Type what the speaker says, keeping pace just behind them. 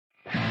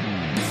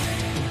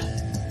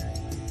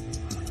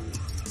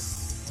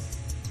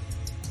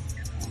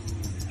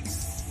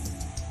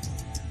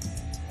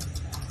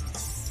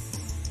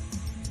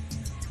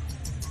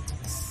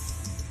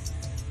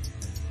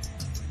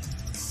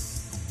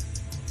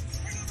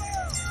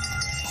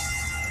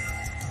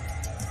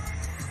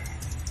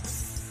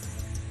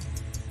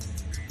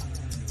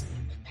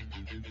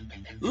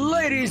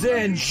Ladies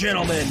and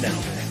gentlemen,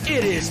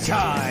 it is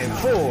time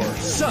for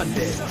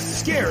Sunday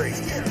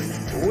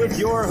Scaries with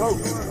your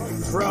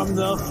host from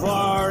the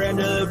far end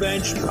of the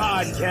bench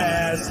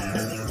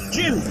podcast,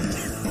 Jim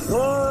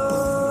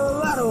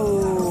Colado.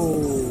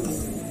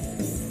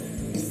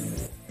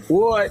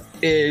 What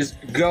is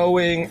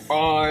going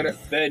on,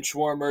 bench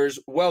warmers?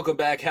 Welcome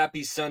back.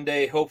 Happy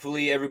Sunday.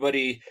 Hopefully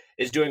everybody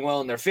is doing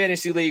well in their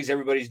fantasy leagues.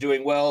 Everybody's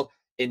doing well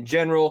in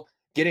general,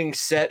 getting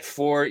set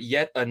for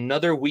yet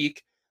another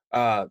week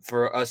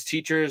for us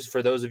teachers.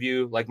 For those of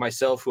you like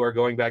myself who are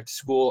going back to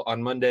school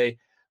on Monday,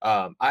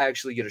 I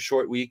actually get a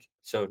short week.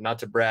 So not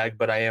to brag,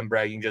 but I am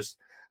bragging just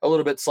a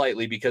little bit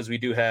slightly because we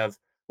do have,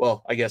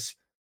 well, I guess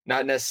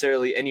not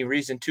necessarily any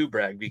reason to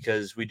brag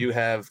because we do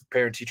have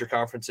parent-teacher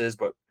conferences,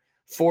 but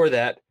for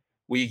that,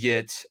 we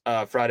get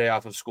Friday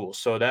off of school.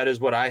 So that is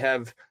what I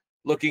have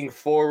looking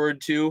forward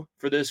to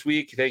for this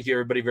week. Thank you,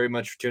 everybody, very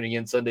much for tuning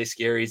in. Sunday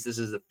Scaries. This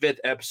is the 5th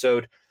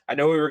episode. I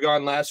know we were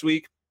gone last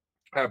week.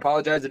 I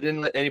apologize. I didn't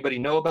let anybody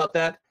know about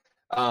that.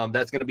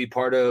 That's going to be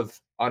part of,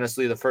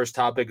 honestly, the first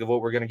topic of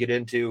what we're going to get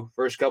into,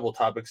 first couple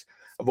topics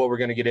of what we're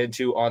going to get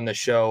into on the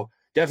show.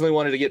 Definitely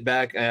wanted to get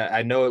back.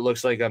 I know it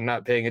looks like I'm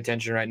not paying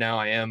attention right now.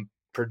 I am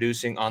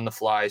producing on the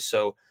fly,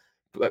 so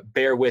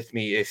bear with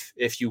me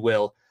if you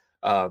will.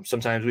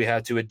 Sometimes we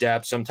have to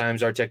adapt.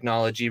 Sometimes our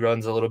technology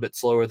runs a little bit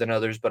slower than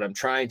others, but I'm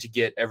trying to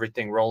get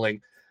everything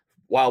rolling.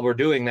 While we're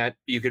doing that,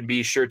 you can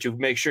be sure to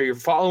make sure you're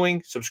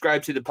following,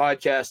 subscribe to the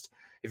podcast.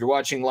 If you're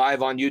watching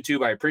live on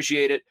YouTube, I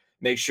appreciate it.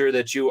 Make sure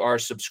that you are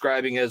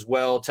subscribing as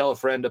well. Tell a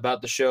friend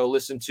about the show.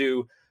 Listen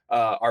to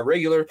our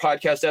regular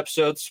podcast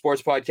episodes,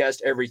 sports podcast,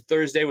 every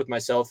Thursday with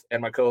myself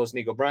and my co-host,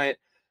 Nico Bryant.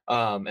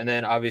 And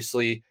then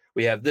obviously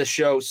we have this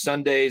show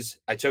Sundays.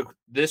 I took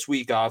this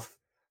week off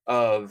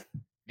of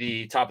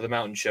the Top of the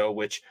Mountain show,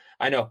 which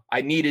I know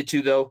I needed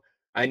to, though.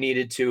 I'm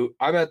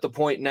at the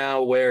point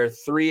now where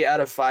 3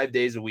 out of 5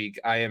 days a week,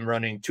 I am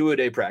running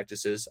 2-a-day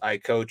practices. I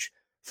coach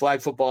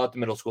flag football at the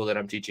middle school that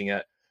I'm teaching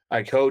at.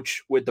 I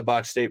coach with the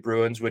Box State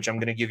Bruins, which I'm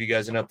going to give you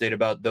guys an update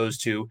about those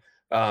two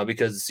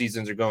because the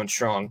seasons are going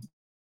strong.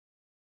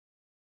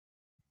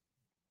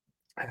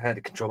 I had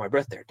to control my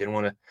breath there. Didn't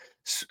want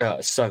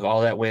to suck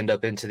all that wind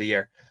up into the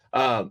air.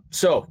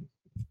 So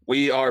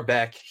we are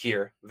back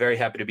here. Very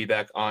happy to be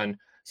back on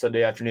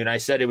Sunday afternoon. I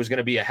said it was going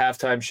to be a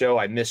halftime show.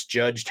 I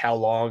misjudged how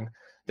long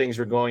things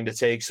were going to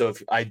take. So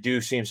if I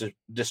do seem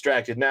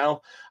distracted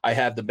now, I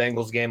have the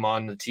Bengals game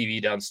on the TV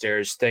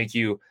downstairs. Thank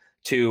you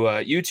to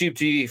YouTube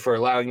TV for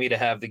allowing me to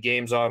have the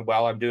games on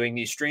while I'm doing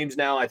these streams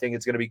now. I think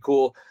it's going to be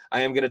cool.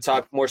 I am going to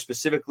talk more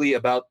specifically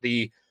about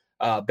the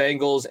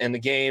Bengals and the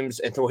games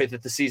and the way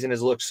that the season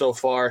has looked so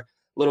far a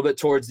little bit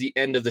towards the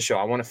end of the show.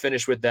 I want to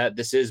finish with that.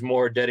 This is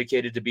more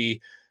dedicated to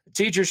be a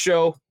teacher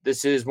show.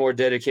 This is more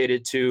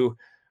dedicated to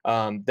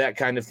that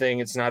kind of thing.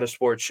 It's not a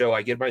sports show.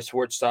 I get my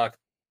sports talk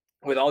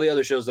with all the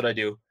other shows that I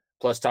do,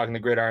 plus Talking the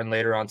Gridiron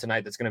later on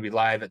tonight. That's going to be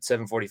live at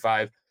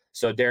 7:45.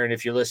 So Darren,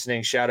 if you're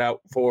listening, shout out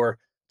for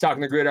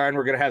Talking the Gridiron.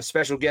 We're going to have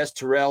special guest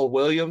Terrell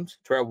Williams.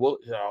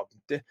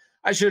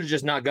 I should have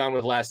just not gone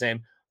with the last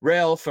name.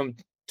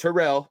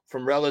 Terrell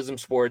from Realism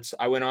Sports.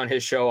 I went on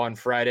his show on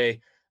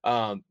Friday.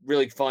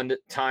 Really fun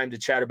time to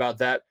chat about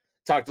that.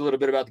 Talked a little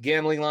bit about the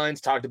gambling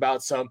lines. Talked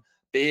about some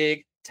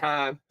big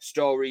time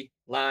story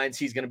lines.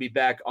 He's going to be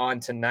back on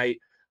tonight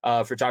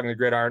for Talking the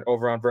Gridiron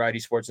over on Variety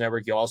Sports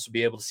Network. You'll also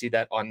be able to see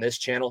that on this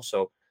channel.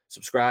 So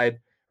subscribe,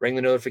 ring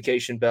the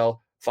notification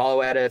bell,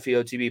 follow at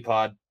FEOTB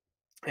Pod,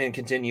 and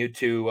continue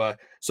to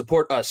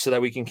support us so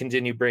that we can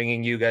continue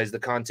bringing you guys the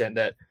content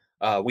that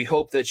we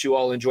hope that you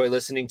all enjoy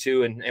listening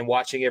to and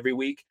watching every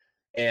week.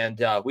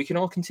 And we can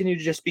all continue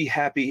to just be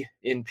happy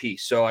in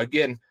peace. So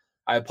again,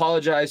 I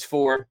apologize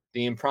for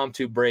the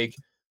impromptu break.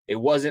 It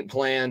wasn't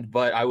planned,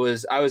 but I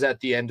was at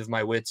the end of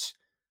my wits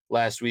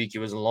last week. It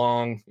was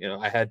long.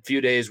 I had a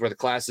few days where the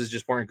classes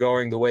just weren't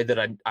going the way that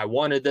I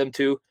wanted them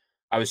to.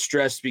 I was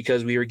stressed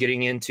because we were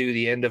getting into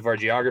the end of our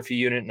geography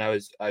unit, and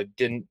I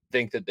didn't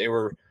think that they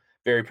were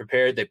very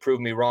prepared. They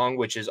proved me wrong,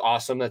 which is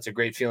awesome. That's a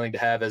great feeling to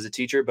have as a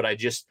teacher, but I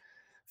just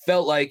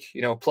felt like,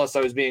 plus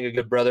I was being a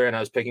good brother and I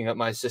was picking up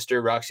my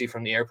sister Roxy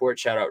from the airport.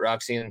 Shout out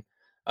Roxy. And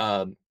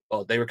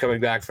they were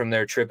coming back from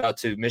their trip out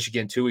to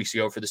Michigan 2 weeks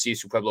ago for the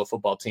CSU Pueblo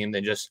football team.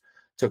 They just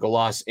took a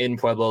loss in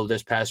Pueblo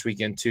this past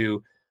weekend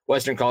to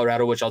Western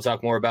Colorado, which I'll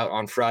talk more about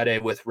on Friday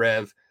with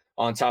Rev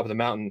on Top of the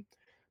Mountain.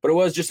 But it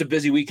was just a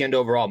busy weekend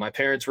overall. My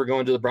parents were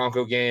going to the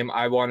Bronco game.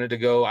 I wanted to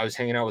go. I was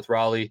hanging out with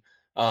Raleigh.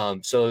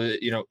 So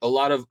a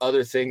lot of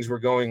other things were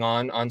going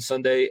on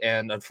Sunday.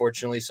 And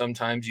unfortunately,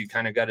 sometimes you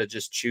kind of got to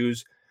just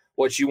choose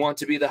what you want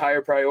to be the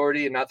higher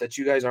priority. And not that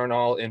you guys aren't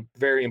all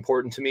very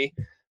important to me,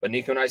 but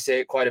Nico and I say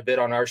it quite a bit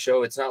on our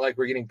show. It's not like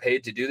we're getting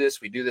paid to do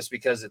this. We do this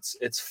because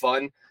it's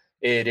fun.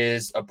 It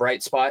is a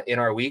bright spot in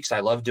our weeks. I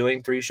love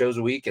doing 3 shows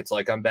a week. It's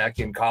like I'm back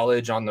in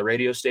college on the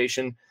radio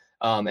station.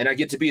 And I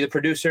get to be the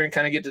producer and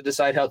kind of get to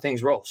decide how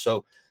things roll.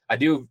 So I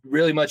do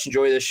really much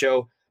enjoy this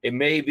show. It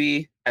may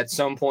be at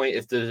some point,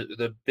 if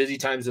the busy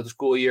times of the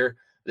school year,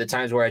 the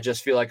times where I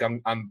just feel like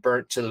I'm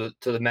burnt to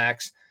the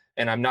max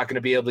and I'm not going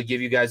to be able to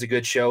give you guys a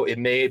good show, it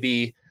may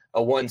be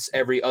a once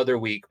every other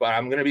week, but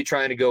I'm going to be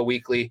trying to go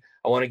weekly.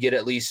 I want to get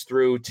at least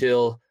through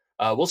till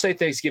we'll say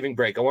Thanksgiving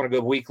break. I want to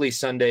go weekly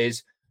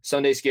Sundays.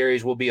 Sunday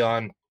Scaries will be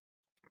on,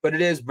 but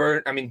it is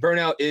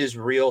burnout is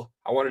real.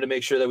 I wanted to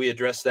make sure that we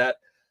address that.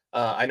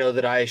 I know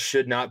that I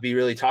should not be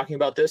really talking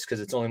about this because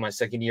it's only my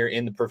second year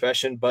in the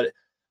profession, but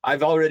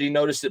I've already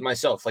noticed it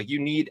myself. Like, you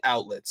need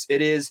outlets.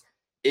 It is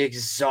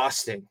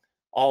exhausting.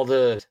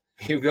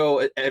 You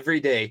go every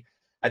day.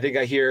 I think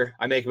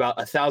I make about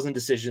 1,000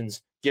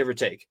 decisions, give or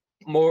take.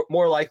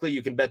 More likely,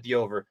 you can bet the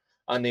over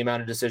on the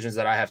amount of decisions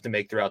that I have to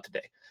make throughout the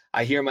day.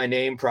 I hear my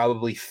name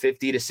probably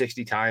 50 to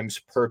 60 times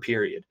per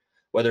period,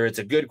 whether it's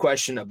a good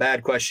question, a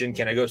bad question.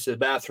 Can I go to the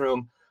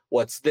bathroom?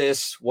 What's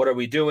this? What are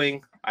we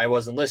doing? I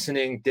wasn't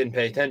listening, didn't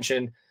pay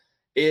attention.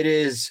 It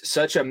is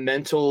such a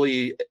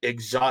mentally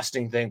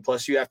exhausting thing.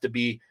 Plus, you have to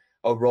be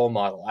a role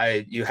model.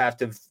 You have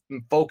to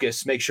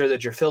focus, make sure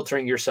that you're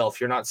filtering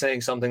yourself. You're not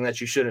saying something that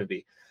you shouldn't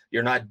be.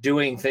 You're not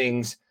doing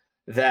things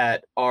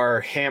that are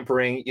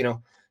hampering,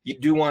 you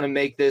do want to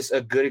make this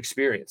a good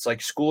experience.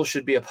 Like, school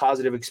should be a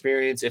positive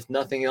experience. If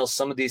nothing else,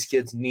 some of these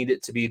kids need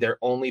it to be their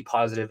only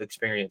positive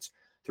experience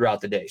throughout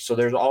the day. So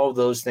there's all of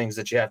those things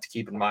that you have to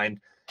keep in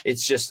mind.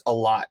 It's just a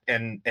lot.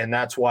 And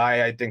that's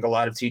why I think a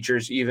lot of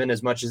teachers, even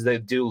as much as they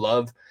do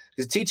love,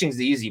 because teaching's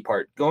the easy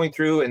part. Going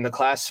through in the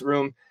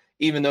classroom,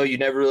 even though you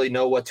never really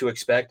know what to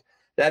expect,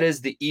 that is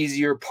the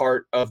easier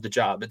part of the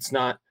job. It's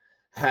not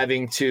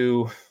having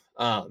to,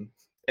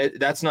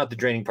 that's not the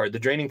draining part. The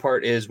draining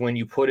part is when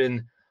you put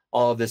in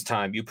all of this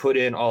time, you put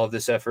in all of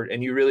this effort,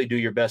 and you really do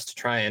your best to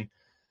try and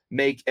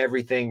make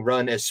everything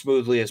run as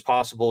smoothly as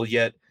possible,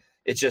 yet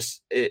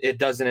it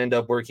doesn't end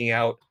up working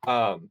out.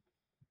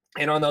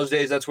 And on those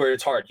days, that's where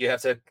it's hard. You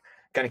have to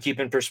kind of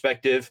keep in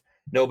perspective.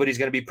 Nobody's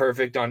going to be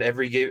perfect on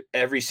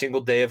every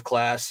single day of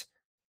class.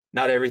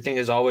 Not everything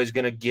is always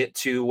going to get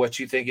to what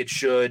you think it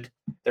should.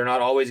 They're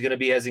not always going to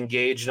be as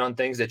engaged on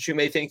things that you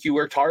may think you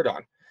worked hard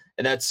on.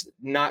 And that's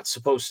not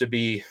supposed to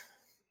be,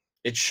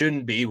 it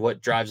shouldn't be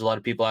what drives a lot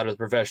of people out of the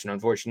profession,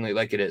 unfortunately,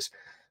 like it is.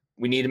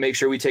 We need to make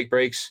sure we take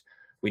breaks.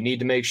 We need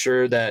to make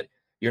sure that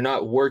you're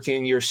not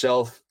working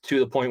yourself to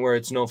the point where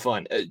it's no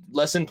fun.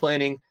 Lesson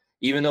planning,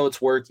 even though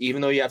it's work,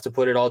 even though you have to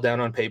put it all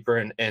down on paper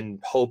and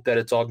hope that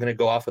it's all going to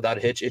go off without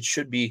a hitch, it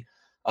should be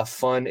a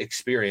fun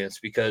experience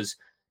because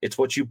it's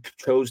what you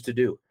chose to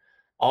do.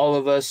 All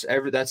of us,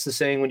 that's the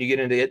saying when you get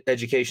into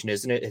education,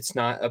 isn't it? It's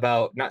not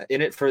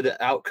in it for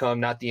the outcome,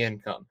 not the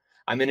income.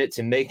 I'm in it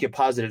to make a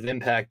positive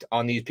impact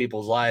on these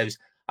people's lives.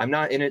 I'm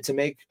not in it to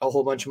make a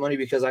whole bunch of money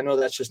because I know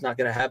that's just not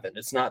going to happen.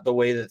 It's not the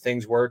way that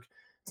things work.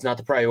 It's not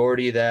the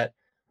priority that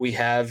we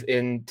have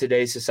in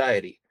today's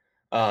society.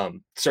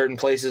 Certain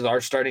places are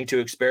starting to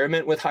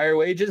experiment with higher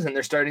wages, and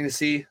they're starting to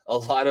see a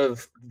lot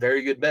of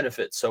very good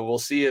benefits. So we'll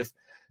see if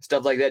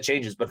stuff like that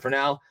changes. But for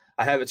now,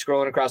 I have it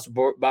scrolling across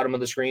the bottom of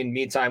the screen.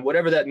 Meantime,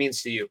 whatever that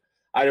means to you.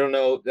 I don't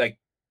know. Like,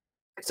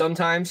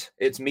 sometimes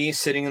it's me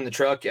sitting in the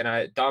truck,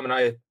 and Dom and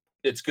I,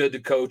 it's good to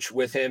coach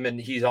with him, and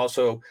he's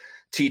also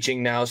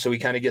teaching now. So we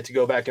kind of get to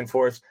go back and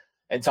forth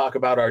and talk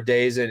about our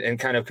days and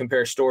kind of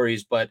compare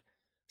stories. But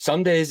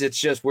some days it's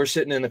just we're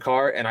sitting in the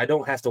car and I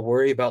don't have to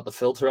worry about the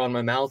filter on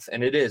my mouth.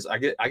 And it is, I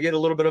get a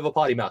little bit of a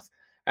potty mouth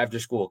after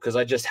school because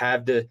I just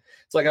have to.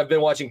 It's like I've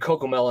been watching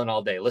Cocomelon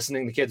all day,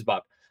 listening to Kids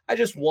Bop. I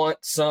just want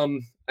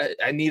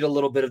I need a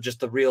little bit of just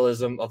the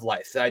realism of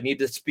life. I need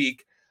to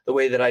speak the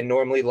way that I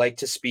normally like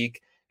to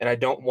speak, and I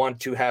don't want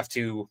to have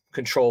to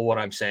control what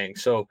I'm saying.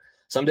 So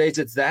some days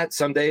it's that.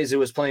 Some days it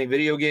was playing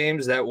video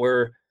games that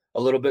were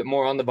a little bit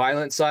more on the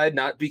violent side,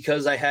 not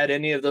because I had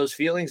any of those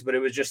feelings, but it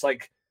was just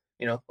like,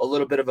 a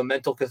little bit of a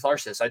mental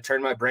catharsis. I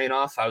turned my brain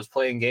off. I was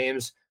playing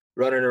games,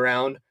 running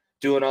around,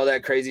 doing all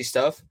that crazy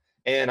stuff.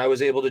 And I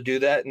was able to do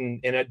that.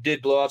 And it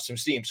did blow off some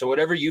steam. So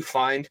whatever you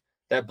find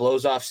that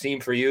blows off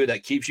steam for you,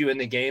 that keeps you in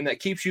the game, that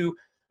keeps you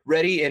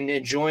ready and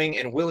enjoying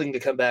and willing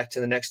to come back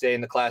to the next day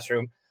in the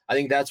classroom, I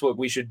think that's what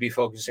we should be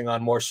focusing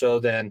on more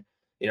so than,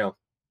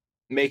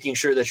 making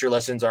sure that your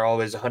lessons are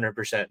always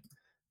 100%,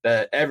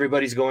 that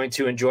everybody's going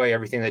to enjoy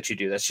everything that you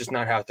do. That's just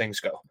not how things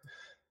go.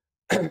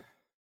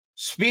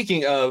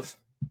 Speaking of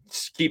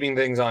keeping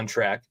things on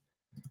track,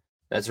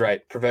 that's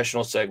right,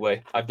 professional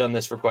segue. I've done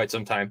this for quite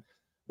some time.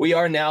 We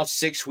are now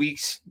 6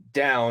 weeks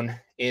down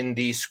in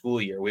the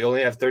school year. We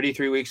only have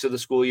 33 weeks of the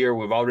school year.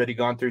 We've already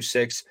gone through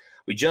 6.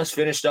 We just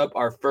finished up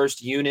our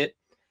first unit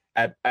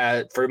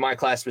for my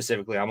class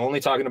specifically. I'm only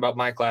talking about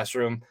my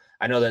classroom.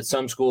 I know that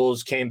some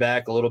schools came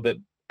back a little bit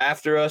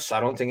after us. I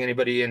don't think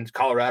anybody in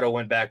Colorado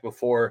went back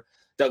before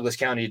Douglas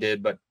County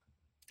did, but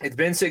it's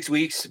been 6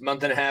 weeks,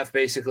 month and a half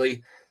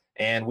basically.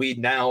 And we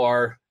now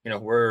are,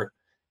 we're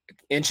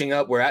inching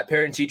up. We're at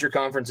parent-teacher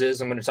conferences.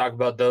 I'm going to talk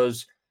about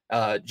those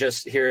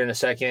just here in a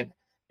second.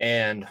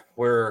 And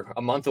we're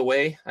a month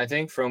away, I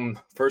think, from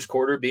first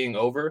quarter being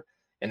over.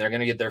 And they're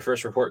going to get their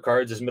first report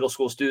cards as middle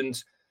school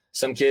students.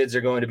 Some kids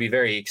are going to be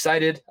very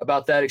excited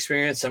about that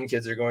experience. Some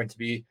kids are going to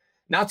be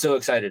not so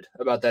excited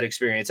about that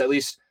experience, at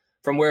least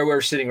from where we're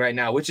sitting right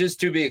now, which is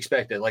to be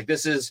expected. Like,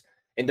 this is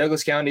In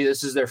Douglas County,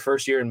 this is their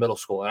first year in middle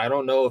school. And I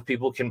don't know if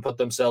people can put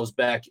themselves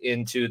back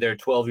into their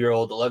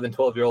 12-year-old, 11,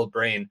 12-year-old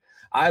brain.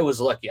 I was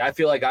lucky. I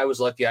feel like I was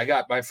lucky. I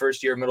got my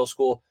first year of middle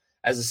school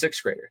as a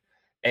sixth grader.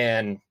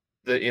 And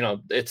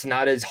it's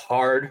not as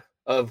hard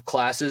of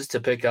classes to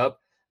pick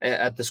up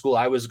at the school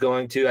I was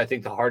going to. I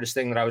think the hardest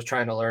thing that I was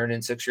trying to learn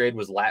in sixth grade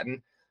was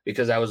Latin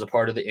because I was a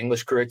part of the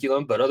English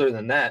curriculum. But other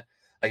than that,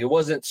 like, it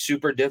wasn't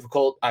super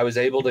difficult. I was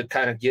able to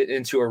kind of get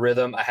into a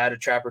rhythm. I had a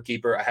trapper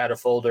keeper. I had a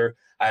folder.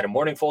 I had a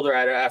morning folder. I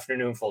had an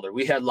afternoon folder.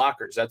 We had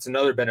lockers. That's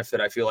another benefit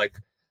I feel like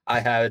I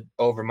had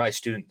over my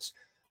students.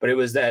 But it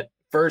was that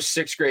first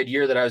sixth grade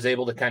year that I was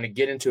able to kind of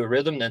get into a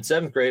rhythm. Then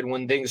seventh grade,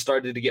 when things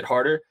started to get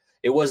harder,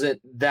 it wasn't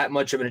that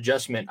much of an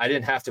adjustment. I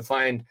didn't have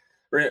to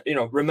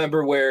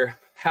remember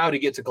how to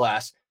get to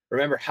class,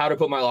 remember how to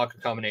put my locker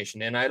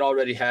combination in. I'd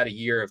already had a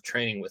year of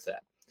training with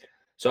that.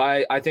 So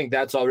I think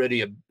that's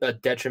already a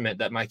detriment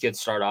that my kids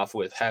start off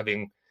with,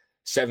 having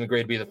seventh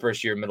grade be the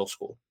first year of middle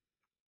school.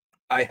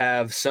 I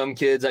have some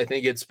kids, I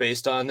think it's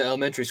based on the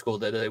elementary school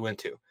that they went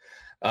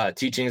to.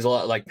 Teaching is a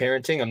lot like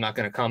parenting. I'm not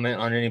going to comment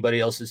on anybody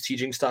else's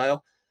teaching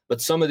style,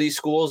 but some of these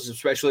schools,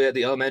 especially at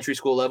the elementary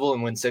school level,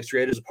 and when sixth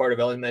grade is a part of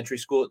elementary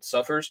school, it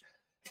suffers.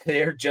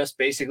 They're just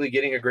basically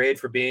getting a grade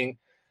for being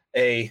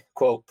a,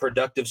 quote,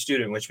 productive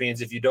student, which means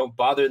if you don't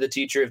bother the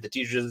teacher, if the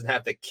teacher doesn't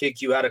have to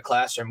kick you out of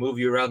class or move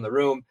you around the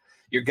room,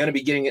 you're going to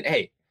be getting an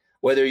A,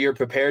 whether you're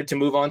prepared to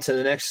move on to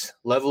the next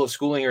level of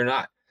schooling or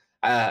not.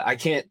 I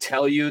can't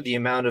tell you the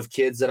amount of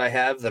kids that I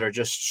have that are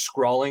just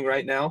scrawling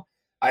right now.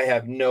 I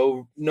have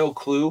no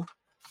clue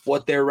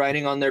what they're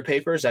writing on their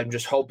papers. I'm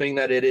just hoping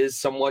that it is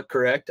somewhat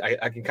correct.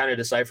 I can kind of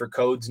decipher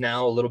codes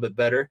now a little bit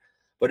better,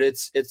 but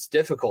it's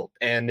difficult,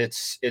 and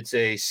it's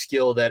a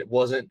skill that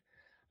wasn't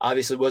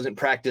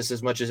practiced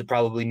as much as it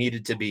probably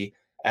needed to be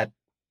at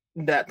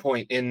that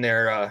point in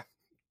their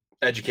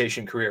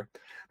education career.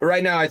 But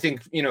right now, I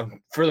think,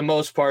 for the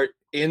most part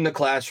in the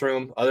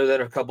classroom, other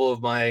than a couple of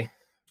my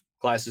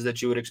classes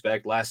that you would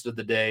expect, last of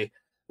the day,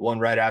 one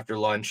right after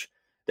lunch,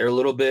 they're a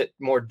little bit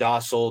more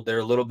docile. They're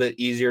a little bit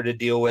easier to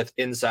deal with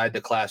inside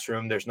the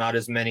classroom. There's not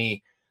as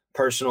many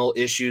personal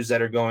issues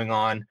that are going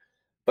on.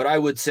 But I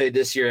would say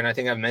this year, and I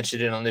think I've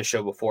mentioned it on this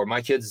show before,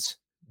 my kids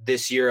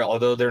this year,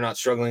 although they're not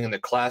struggling in the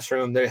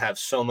classroom, they have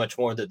so much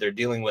more that they're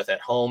dealing with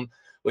at home,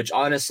 which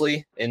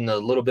honestly, in the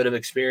little bit of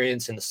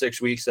experience in the 6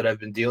 weeks that I've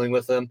been dealing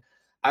with them,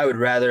 I would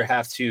rather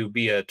have to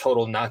be a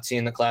total Nazi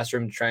in the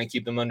classroom to try and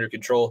keep them under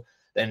control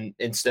than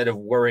instead of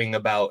worrying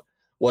about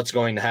what's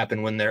going to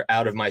happen when they're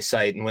out of my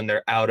sight and when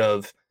they're out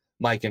of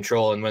my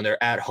control and when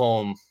they're at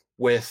home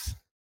with,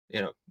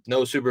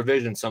 no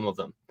supervision, some of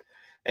them.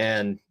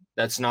 And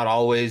that's not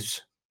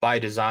always by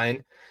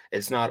design.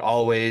 It's not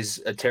always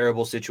a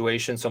terrible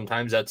situation.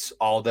 Sometimes that's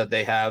all that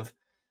they have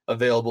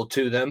available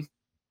to them.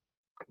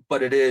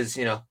 But it is,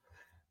 I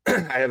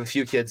have a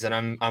few kids that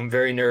I'm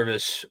very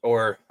nervous,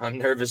 or I'm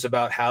nervous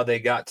about how they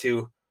got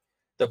to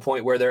the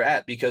point where they're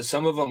at, because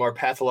some of them are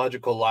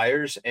pathological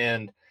liars,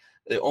 and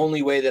the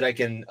only way that I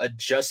can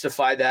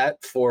justify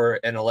that for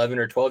an 11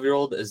 or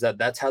 12-year-old is that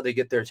that's how they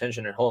get their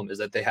attention at home, is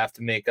that they have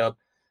to make up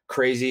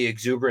crazy,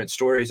 exuberant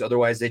stories.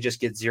 Otherwise, they just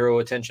get zero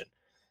attention.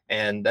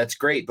 And that's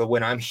great. But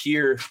when I'm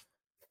here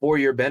for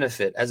your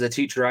benefit as a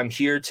teacher, I'm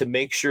here to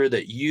make sure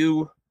that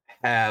you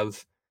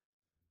have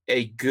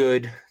a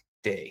good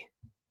day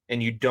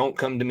and you don't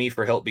come to me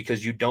for help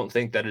because you don't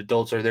think that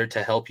adults are there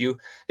to help you.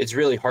 It's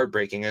really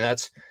heartbreaking.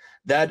 And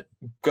that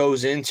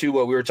goes into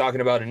what we were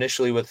talking about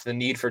initially with the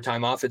need for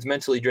time off. It's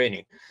mentally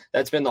draining.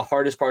 That's been the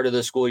hardest part of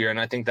the school year. And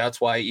I think that's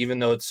why, even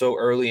though it's so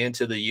early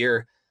into the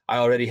year, I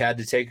already had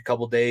to take a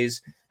couple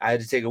days. I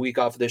had to take a week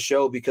off of this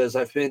show because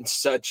I've been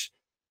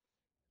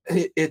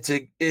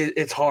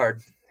it's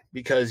hard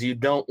because you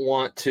don't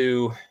want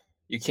to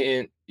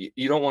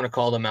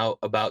call them out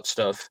about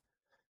stuff.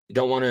 You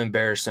don't want to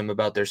embarrass them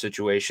about their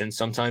situation.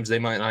 Sometimes they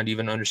might not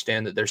even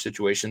understand that their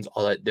situation's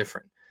all that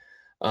different.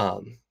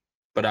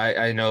 But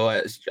I know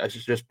as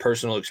just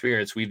personal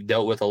experience, we've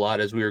dealt with a lot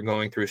as we were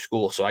going through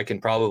school, so I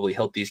can probably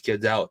help these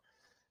kids out.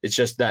 It's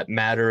just that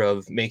matter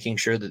of making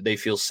sure that they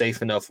feel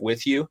safe enough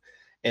with you.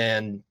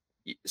 And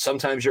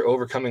sometimes you're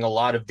overcoming a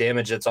lot of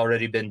damage that's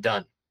already been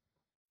done.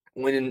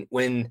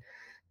 When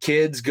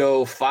kids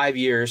go 5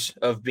 years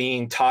of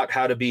being taught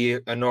how to be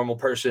a normal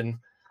person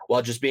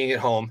while just being at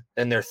home,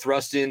 and they're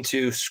thrust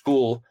into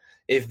school,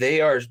 if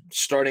they are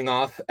starting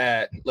off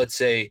at, let's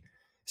say,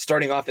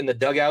 starting off in the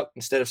dugout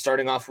instead of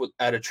starting off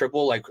at a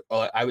triple, like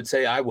I would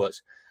say I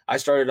was. I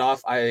started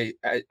off, I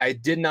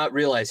did not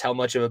realize how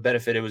much of a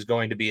benefit it was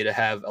going to be to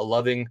have a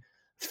loving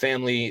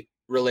family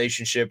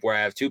relationship where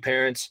I have two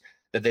parents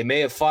that they may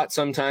have fought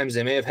sometimes.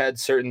 They may have had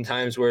certain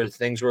times where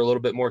things were a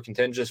little bit more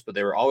contentious, but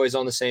they were always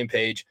on the same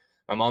page.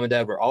 My mom and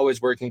dad were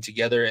always working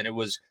together, and it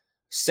was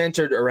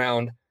centered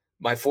around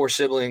my three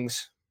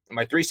siblings,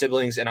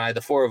 and I,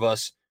 the four of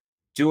us,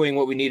 doing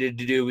what we needed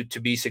to do to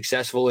be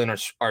successful in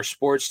our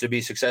sports, to be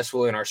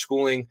successful in our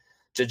schooling,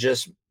 to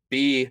just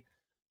be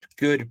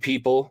good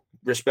people,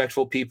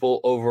 respectful people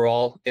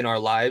overall in our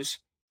lives.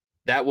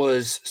 that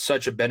was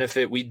such a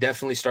benefit. We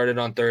definitely started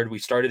on third. We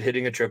started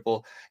hitting a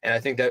triple. And I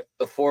think that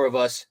the four of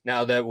us,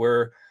 now that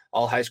we're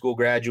all high school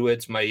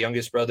graduates, my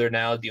youngest brother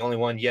now, the only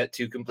one yet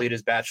to complete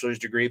his bachelor's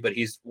degree, but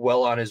he's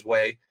well on his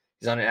way.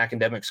 He's on an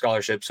academic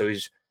scholarship. So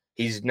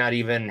he's not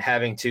even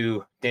having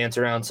to dance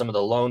around some of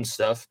the loan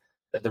stuff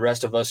that the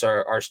rest of us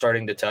are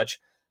starting to touch.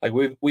 Like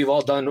we've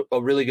all done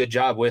a really good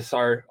job with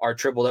our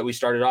triple that we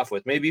started off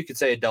with. Maybe you could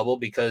say a double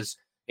because,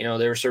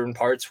 there were certain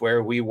parts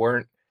where we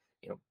weren't,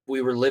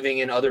 we were living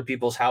in other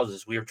people's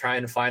houses. We were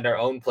trying to find our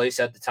own place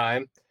at the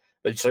time,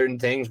 but certain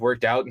things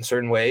worked out in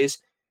certain ways,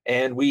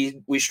 and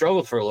we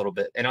struggled for a little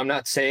bit. And I'm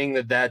not saying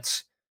that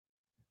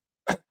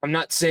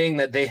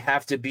they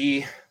have to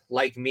be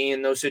like me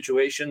in those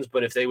situations,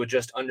 but if they would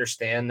just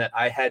understand that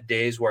I had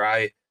days where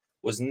I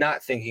was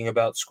not thinking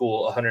about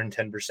school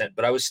 110%,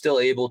 but I was still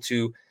able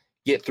to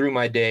get through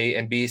my day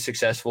and be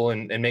successful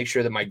and make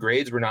sure that my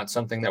grades were not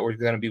something that were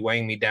going to be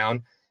weighing me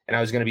down and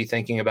I was going to be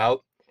thinking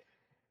about.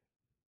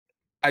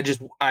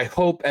 I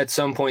hope at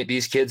some point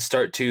these kids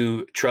start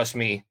to trust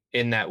me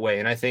in that way.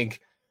 And I think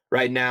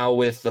right now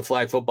with the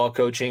flag football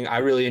coaching, I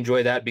really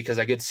enjoy that because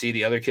I get to see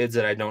the other kids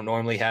that I don't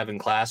normally have in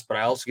class, but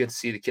I also get to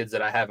see the kids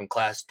that I have in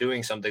class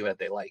doing something that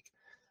they like.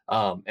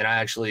 And I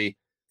actually,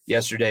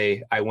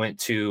 yesterday, I went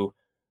to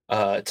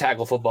a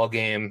tackle football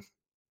game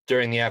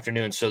during the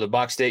afternoon. So the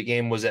Box State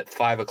game was at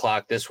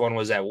 5:00. This one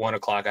was at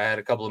 1:00. I had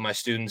a couple of my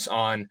students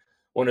on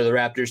one of the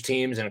Raptors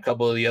teams and a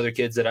couple of the other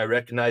kids that I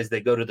recognize.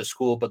 They go to the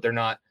school, but they're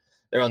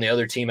on the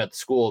other team at the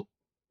school.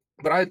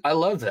 But I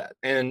love that.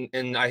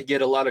 And I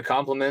get a lot of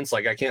compliments.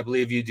 Like, I can't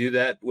believe you do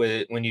that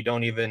when you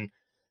don't even,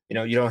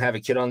 you don't have a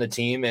kid on the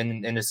team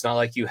and it's not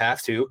like you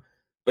have to,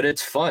 but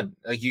it's fun.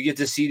 Like, you get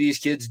to see these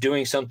kids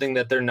doing something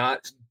that they're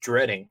not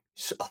dreading.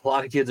 A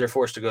lot of kids are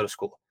forced to go to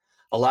school.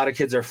 A lot of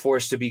kids are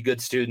forced to be good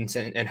students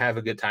and have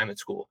a good time at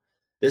school.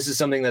 This is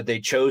something that they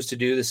chose to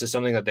do. This is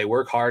something that they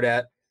work hard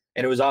at.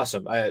 And it was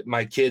awesome.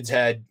 My kids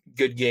had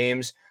good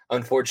games.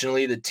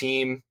 Unfortunately, the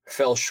team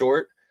fell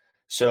short.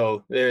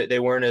 So they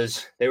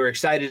were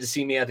excited to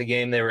see me at the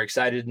game. They were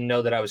excited to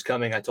know that I was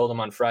coming. I told them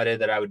on Friday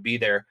that I would be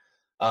there,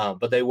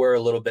 but they were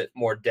a little bit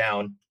more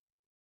down,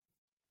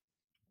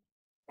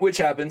 which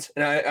happens.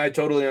 And I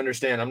totally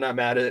understand. I'm not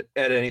mad at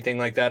anything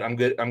like that. I'm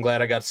good. I'm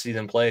glad I got to see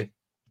them play.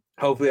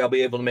 Hopefully I'll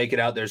be able to make it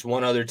out. There's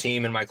one other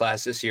team in my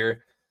class this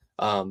year,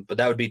 but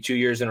that would be 2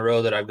 years in a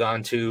row that I've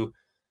gone to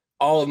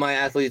all of my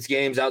athletes'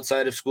 games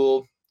outside of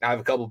school. I have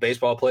a couple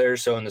baseball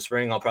players, so in the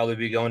spring I'll probably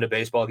be going to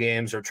baseball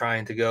games or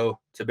trying to go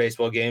to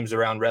baseball games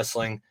around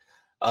wrestling.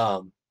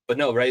 But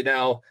no, right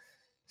now,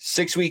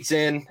 6 weeks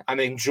in, I'm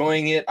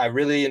enjoying it. I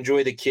really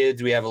enjoy the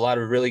kids. We have a lot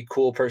of really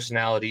cool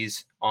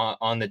personalities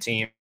on the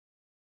team.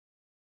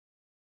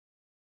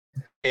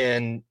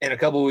 And a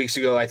couple of weeks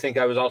ago, I think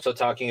I was also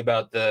talking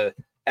about the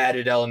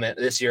added element.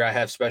 This year I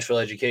have special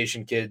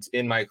education kids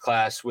in my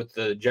class with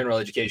the general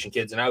education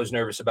kids, and I was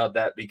nervous about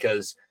that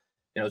because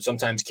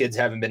sometimes kids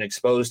haven't been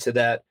exposed to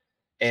that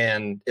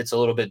and it's a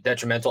little bit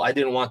detrimental. I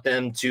didn't want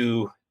them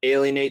to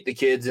alienate the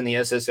kids in the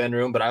SSN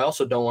room, but I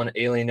also don't want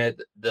to alienate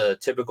the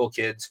typical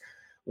kids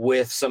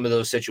with some of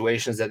those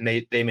situations that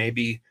they may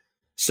be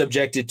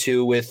subjected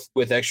to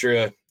with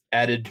extra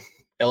added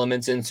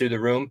elements into the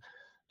room.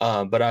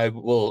 But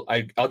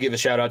I'll give a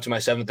shout out to my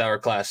 7th hour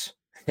class.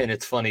 And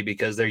it's funny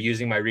because they're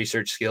using my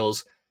research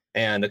skills.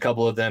 And a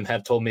couple of them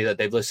have told me that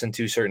they've listened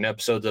to certain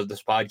episodes of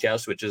this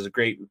podcast, which is a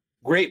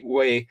great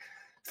way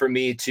for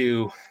me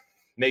to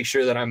make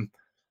sure that I'm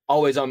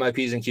always on my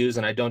P's and Q's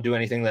and I don't do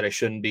anything that I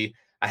shouldn't be.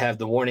 I have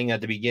the warning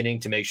at the beginning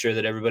to make sure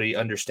that everybody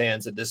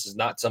understands that this is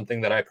not something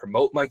that I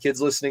promote my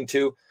kids listening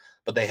to,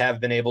 but they have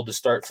been able to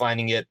start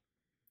finding it.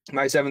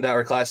 My 7th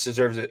hour class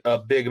deserves a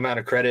big amount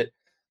of credit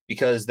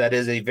because that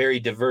is a very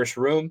diverse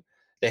room.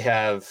 They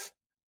have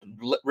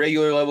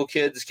regular level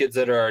kids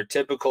that are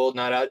typical,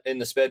 not out in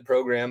the SPED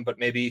program, but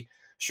maybe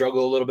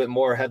struggle a little bit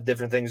more, have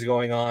different things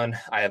going on.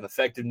 I have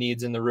affective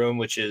needs in the room,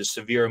 which is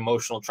severe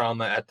emotional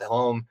trauma at the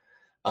home.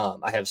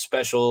 I have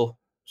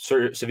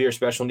severe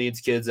special needs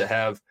kids that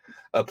have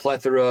a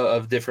plethora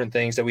of different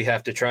things that we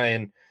have to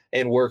try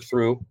and work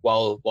through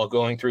while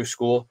going through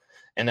school.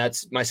 And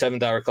that's my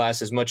 7th hour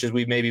class. As much as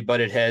we maybe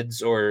butted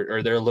heads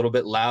or they're a little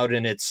bit loud,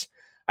 and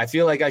I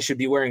feel like I should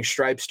be wearing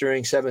stripes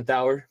during 7th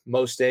hour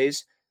most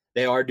days.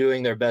 They are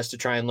doing their best to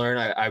try and learn.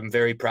 I'm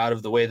very proud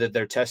of the way that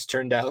their tests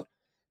turned out.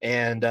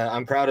 And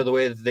I'm proud of the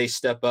way that they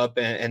step up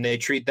and they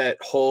treat that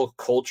whole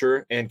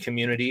culture and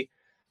community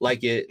like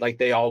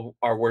they all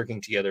are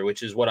working together,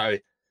 which is what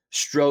I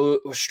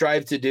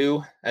strive to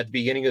do at the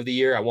beginning of the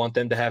year. I want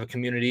them to have a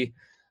community,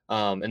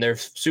 and they're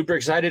super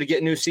excited to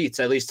get new seats,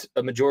 at least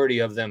a majority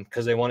of them,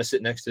 because they want to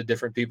sit next to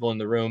different people in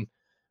the room,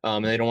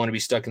 and they don't want to be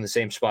stuck in the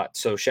same spot.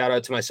 So shout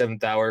out to my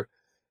 7th hour.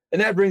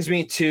 And that brings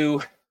me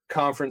to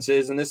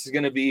conferences, and this is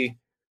going to be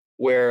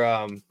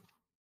where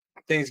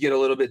things get a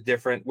little bit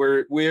different.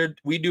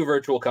 We do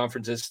virtual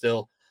conferences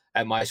still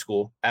at my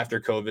school after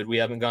COVID. We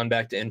haven't gone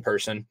back to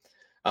in-person.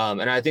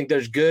 And I think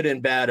there's good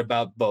and bad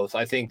about both.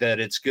 I think that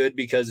it's good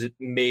because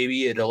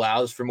it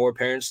allows for more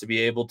parents to be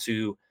able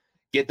to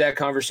get that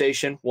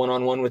conversation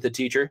one-on-one with the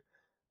teacher.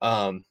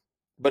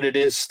 But it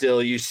is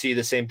still, you see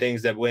the same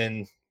things that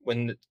when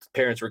the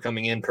parents were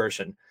coming in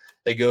person.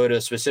 They go to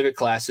specific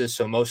classes.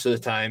 So most of the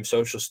time,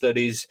 social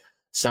studies,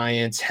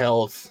 science,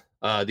 health,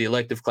 the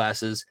elective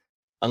classes,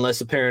 unless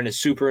the parent is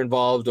super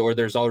involved or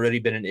there's already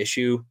been an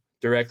issue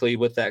directly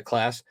with that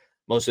class,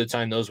 most of the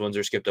time those ones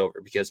are skipped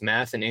over because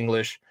math and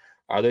English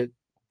are the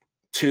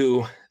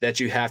two that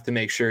you have to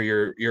make sure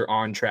you're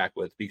on track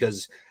with,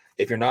 because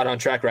if you're not on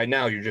track right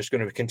now, you're just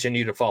going to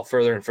continue to fall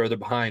further and further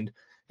behind,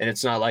 and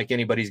it's not like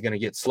anybody's going to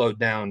get slowed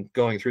down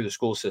going through the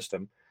school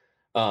system.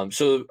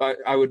 So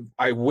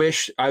I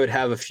wish I would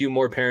have a few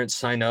more parents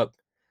sign up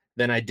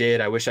than I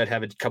did. I wish I'd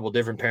have a couple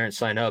different parents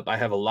sign up. I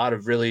have a lot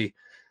of really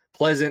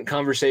pleasant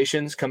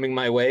conversations coming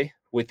my way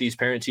with these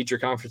parent teacher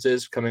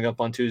conferences coming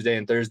up on Tuesday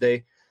and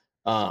Thursday.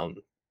 Um,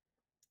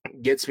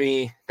 Gets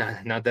me,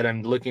 not that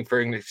I'm looking for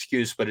an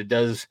excuse, but it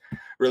does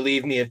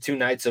relieve me of 2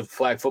 nights of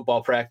flag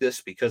football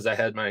practice because I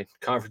had my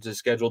conferences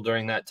scheduled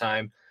during that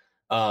time.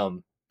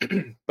 Um,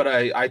 but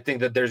I think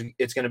that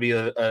it's going to be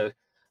a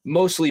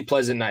mostly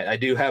pleasant night. I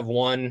do have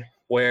one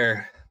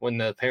where when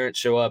the parents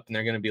show up and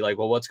they're going to be like,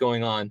 well, what's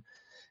going on?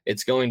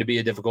 It's going to be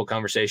a difficult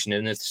conversation.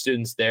 And if the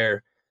student's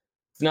there,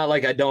 it's not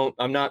like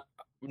I'm not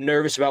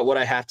nervous about what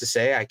I have to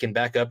say. I can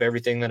back up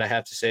everything that I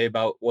have to say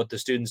about what the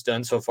student's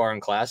done so far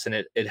in class, and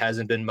it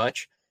hasn't been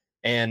much.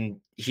 And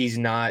he's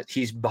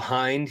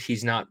behind,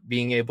 he's not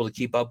being able to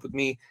keep up with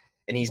me,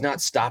 and he's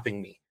not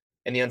stopping me.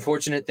 And the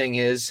unfortunate thing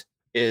is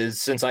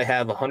since I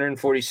have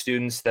 140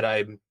 students that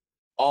I'm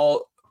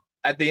all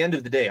at the end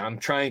of the day, I'm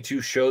trying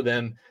to show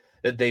them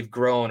that they've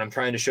grown. I'm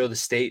trying to show the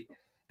state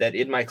that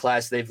in my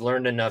class, they've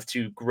learned enough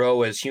to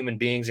grow as human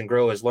beings and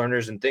grow as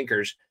learners and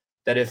thinkers,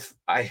 that if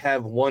I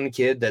have one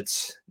kid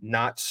that's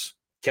not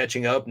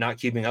catching up, not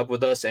keeping up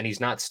with us, and he's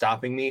not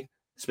stopping me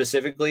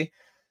specifically,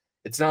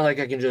 it's not like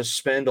I can just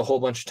spend a whole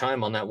bunch of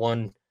time on that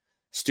one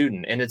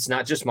student. And it's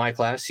not just my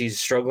class. He's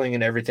struggling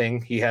in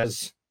everything. He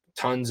has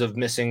tons of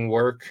missing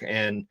work,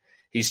 and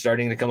he's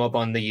starting to come up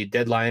on the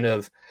deadline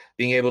of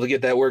being able to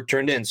get that work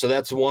turned in. So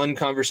that's one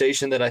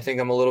conversation that I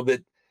think I'm a little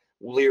bit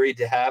leery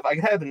to have. I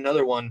have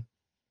another one.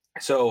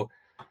 So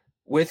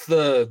with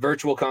the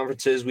virtual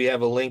conferences, we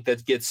have a link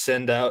that gets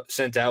sent out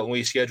when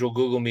we schedule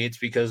Google Meets,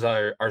 because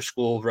our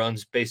school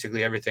runs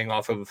basically everything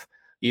off of,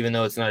 even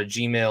though it's not a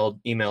Gmail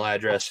email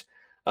address,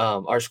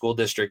 our school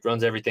district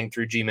runs everything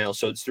through Gmail.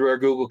 So it's through our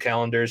Google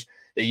calendars.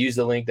 They use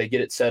the link, they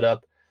get it set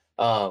up,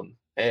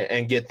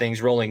 and get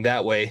things rolling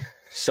that way.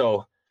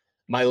 So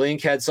my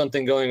link had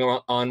something going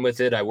on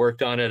with it. I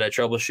worked on it. I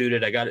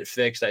troubleshooted. I got it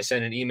fixed. I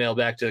sent an email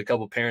back to a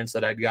couple parents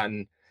that I'd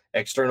gotten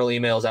external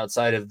emails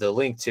outside of the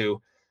link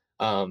to.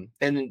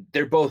 And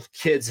they're both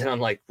kids. And I'm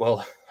like,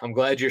 well, I'm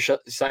glad you're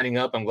signing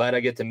up. I'm glad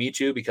I get to meet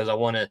you, because I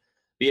want to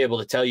be able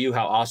to tell you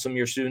how awesome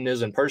your student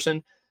is in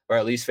person, or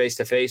at least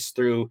face-to-face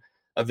through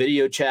a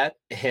video chat.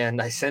 And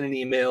I sent an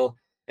email,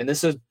 and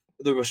this is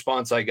the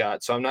response I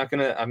got. So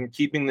I'm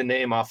keeping the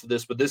name off of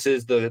this, but this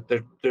is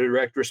the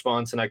direct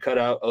response. And I cut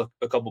out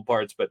a couple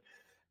parts, but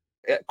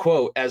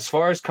quote, as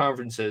far as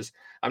conferences,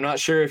 I'm not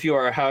sure if you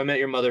are a How I Met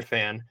Your Mother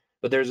fan,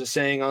 but there's a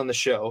saying on the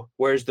show,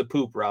 where's the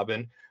poop,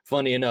 Robin?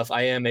 Funny enough,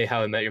 I am a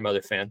How I Met Your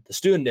Mother fan. The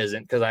student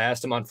isn't, because I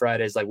asked him on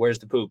Fridays, like, where's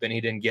the poop? And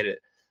he didn't get it.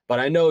 But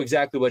I know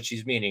exactly what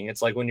she's meaning.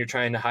 It's like when you're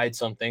trying to hide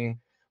something,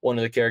 one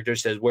of the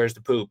characters says, where's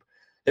the poop?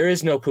 There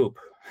is no poop.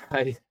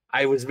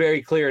 I was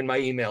very clear in my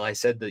email. I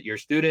said that your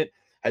student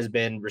has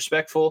been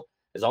respectful,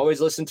 has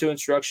always listened to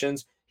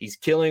instructions. He's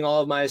killing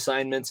all of my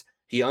assignments.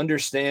 He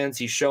understands.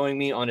 He's showing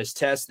me on his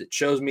test that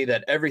shows me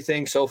that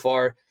everything so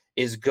far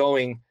is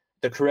going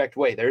the correct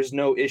way. There's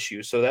no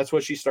issue. So that's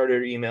what she started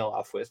her email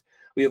off with.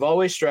 We have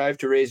always strived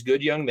to raise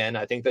good young men.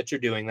 I think that you're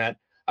doing that.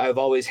 I have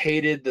always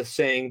hated the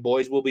saying,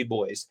 boys will be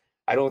boys.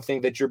 I don't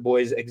think that your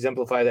boys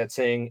exemplify that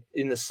saying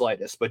in the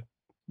slightest, but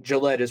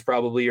Gillette is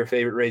probably your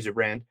favorite razor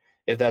brand,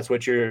 if that's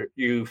what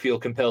you feel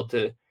compelled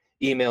to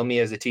email me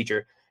as a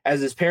teacher.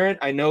 As his parent,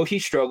 I know he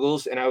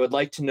struggles, and I would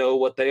like to know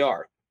what they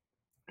are.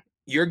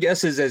 Your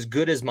guess is as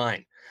good as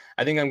mine.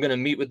 I think I'm going to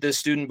meet with this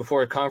student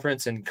before a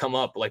conference and come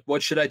up, like,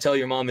 what should I tell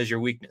your mom is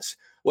your weakness?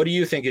 What do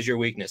you think is your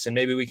weakness? And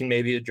maybe we can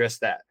address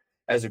that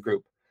as a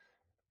group.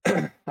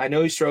 I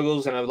know he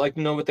struggles, and I would like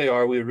to know what they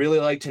are. We would really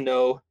like to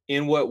know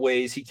in what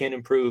ways he can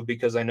improve,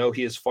 because I know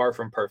he is far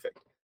from perfect.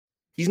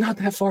 He's not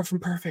that far from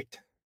perfect.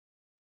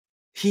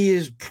 He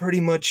is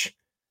pretty much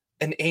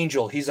an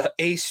angel. He's an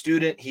A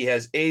student. He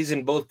has A's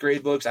in both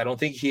grade books. I don't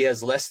think he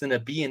has less than a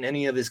B in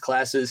any of his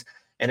classes.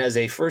 And as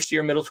a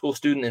first-year middle school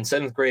student in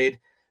 7th grade,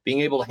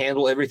 being able to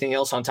handle everything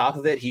else on top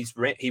of it, he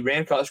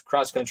ran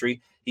cross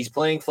country. He's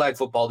playing flag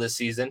football this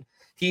season.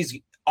 He's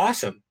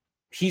awesome.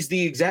 He's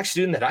the exact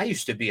student that I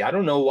used to be. I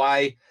don't know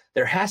why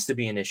there has to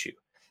be an issue.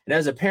 And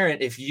as a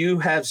parent, if you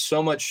have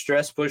so much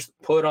stress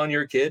put on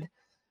your kid,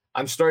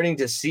 I'm starting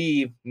to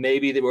see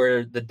maybe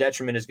where the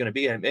detriment is going to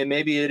be. And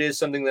maybe it is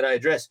something that I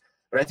address,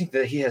 but I think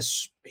that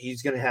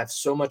he's going to have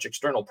so much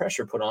external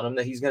pressure put on him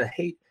that he's going to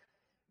hate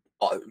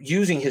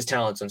using his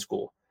talents in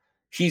school.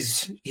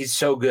 He's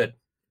so good.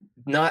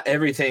 Not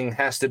everything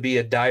has to be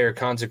a dire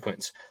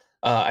consequence.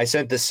 I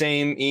sent the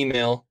same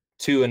email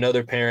to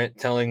another parent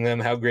telling them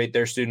how great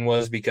their student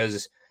was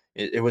because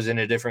it was in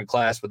a different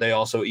class, but they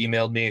also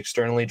emailed me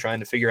externally trying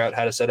to figure out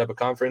how to set up a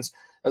conference.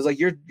 I was like,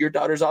 your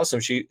daughter's awesome.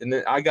 And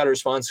then I got a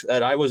response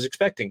that I was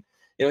expecting.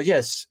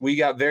 Yes, we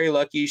got very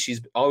lucky.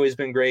 She's always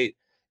been great,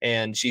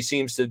 and she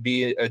seems to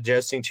be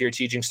adjusting to your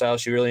teaching style.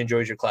 She really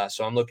enjoys your class,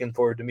 so I'm looking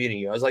forward to meeting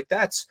you. I was like,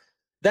 that's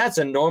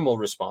a normal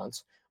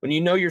response. When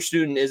your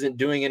student isn't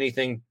doing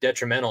anything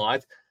detrimental.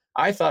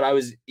 I thought I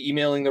was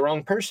emailing the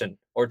wrong person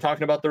or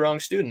talking about the wrong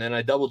student, and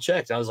I double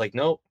checked. I was like,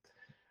 nope,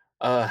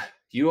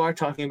 you are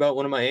talking about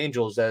one of my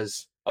angels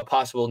as a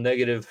possible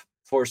negative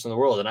force in the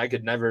world, and I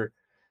could never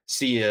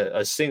see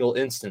a single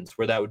instance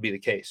where that would be the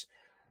case.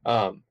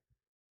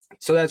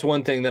 So that's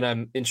one thing that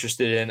I'm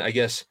interested in. I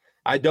guess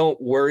I don't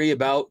worry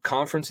about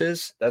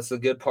conferences. That's the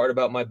good part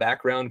about my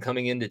background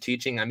coming into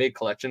teaching. I made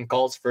collection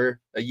calls for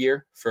a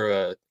year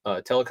for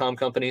a telecom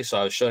company, so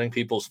I was shutting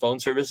people's phone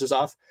services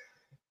off.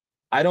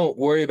 I don't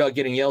worry about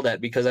getting yelled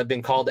at because I've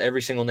been called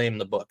every single name in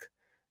the book.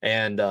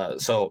 And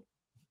so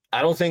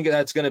I don't think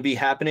that's going to be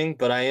happening,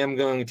 but I am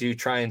going to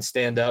try and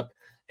stand up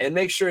and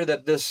make sure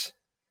that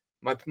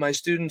my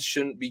students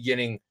shouldn't be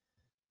getting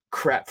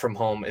crap from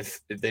home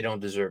if they don't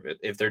deserve it.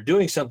 If they're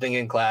doing something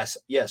in class,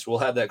 yes, we'll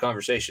have that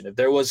conversation. If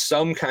there was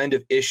some kind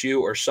of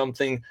issue or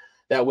something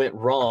that went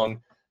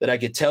wrong that I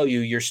could tell you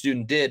your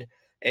student did,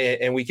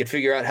 and we could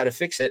figure out how to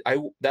fix it,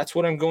 that's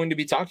what I'm going to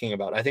be talking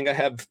about. I think I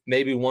have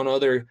maybe one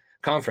other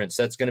conference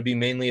that's going to be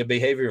mainly a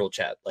behavioral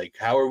chat. Like,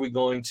 how are we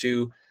going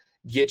to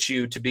get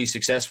you to be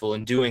successful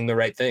in doing the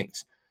right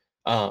things?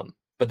 But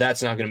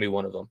that's not going to be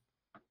one of them.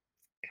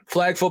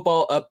 Flag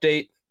football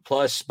update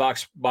plus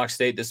box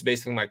state. This is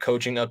basically my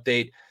coaching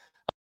update.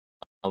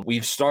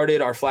 We've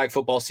started our flag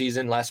football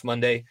season. Last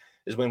Monday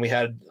is when we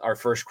had our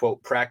first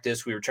quote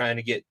practice. We were trying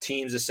to get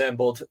teams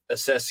assembled,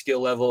 assess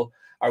skill level.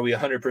 Are we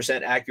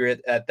 100%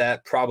 accurate at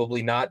that?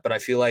 Probably not, but I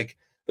feel like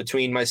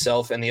between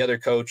myself and the other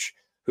coach,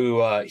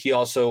 who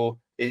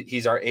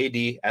he's our AD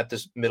at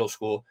this middle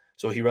school,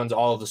 so he runs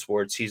all of the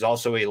sports. He's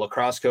also a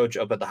lacrosse coach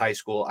up at the high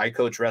school. I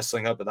coach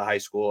wrestling up at the high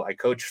school. I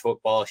coach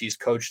football. He's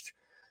coached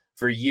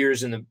for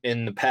years in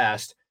the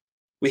past.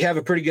 We have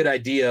a pretty good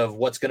idea of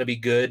what's going to be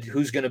good,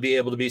 who's going to be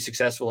able to be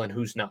successful, and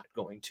who's not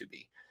going to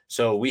be.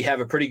 So we have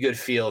a pretty good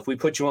feel. If we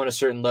put you on a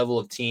certain level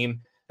of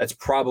team, that's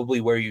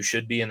probably where you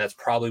should be, and that's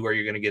probably where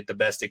you're going to get the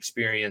best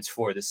experience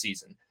for the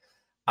season.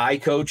 I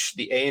coach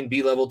the A and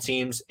B level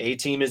teams. A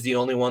team is the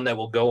only one that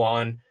will go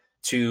on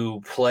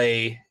to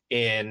play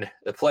in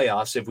the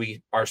playoffs if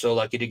we are so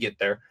lucky to get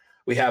there.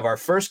 We have our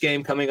first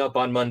game coming up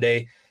on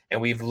Monday,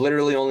 and we've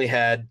literally only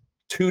had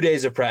 2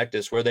 days of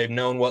practice where they've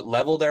known what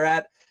level they're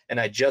at, and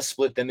I just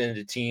split them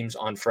into teams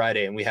on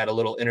Friday, and we had a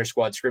little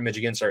inter-squad scrimmage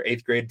against our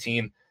 8th grade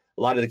team.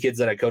 A lot of the kids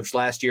that I coached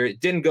last year,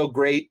 it didn't go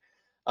great.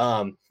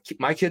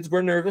 My kids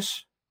were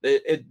nervous,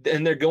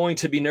 and they're going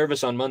to be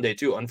nervous on Monday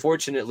too.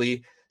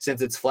 Unfortunately,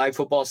 since it's flag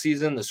football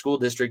season, the school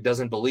district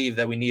doesn't believe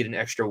that we need an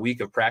extra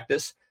week of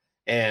practice,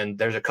 and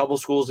there's a couple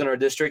schools in our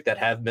district that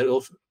have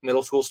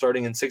middle school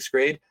starting in 6th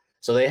grade,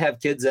 so they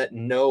have kids that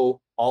know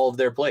all of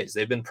their plays.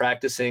 They've been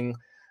practicing.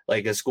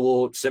 Like a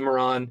school,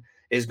 Cimarron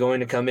is going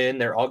to come in.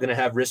 They're all going to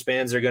have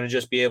wristbands. They're going to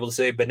just be able to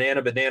say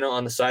banana, banana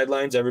on the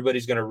sidelines.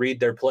 Everybody's going to read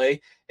their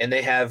play, and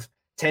they have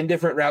 10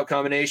 different route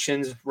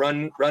combinations,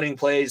 running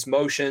plays,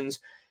 motions,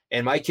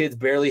 and my kids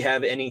barely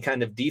have any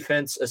kind of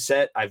defense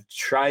set. I've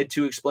tried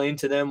to explain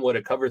to them what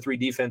a cover 3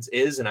 defense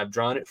is, and I've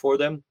drawn it for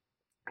them,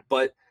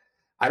 but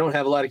I don't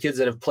have a lot of kids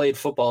that have played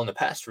football in the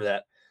past for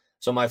that.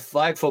 So my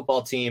flag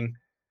football team,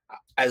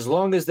 as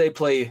long as they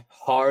play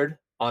hard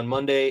on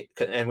Monday,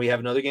 and we have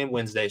another game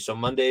Wednesday. So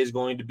Monday is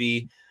going to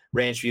be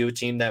Ranch View, a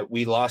team that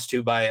we lost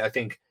to by, I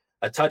think,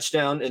 a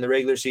touchdown in the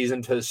regular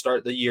season to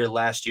start the year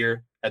last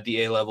year at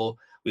the A level.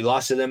 We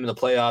lost to them in the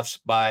playoffs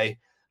by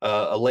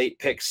a late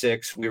pick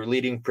 6. We were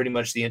leading pretty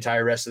much the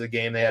entire rest of the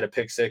game. They had a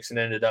pick 6 and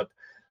ended up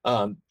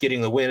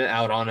getting the win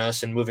out on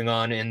us and moving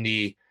on in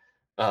the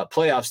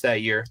playoffs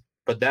that year.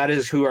 But that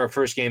is who our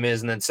first game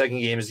is, and then second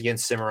game is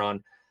against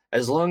Cimarron.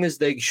 As long as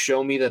they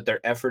show me that their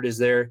effort is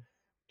there,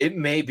 it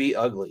may be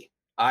ugly.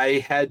 I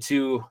had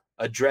to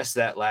address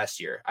that last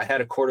year. I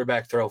had a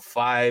quarterback throw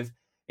 5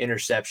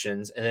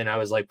 interceptions, and then I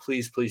was like,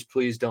 please, please,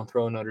 please don't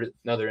throw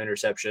another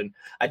interception.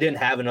 I didn't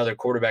have another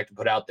quarterback to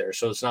put out there,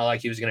 so it's not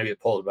like he was going to get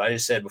pulled. But I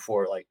just said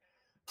before, like,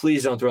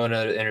 please don't throw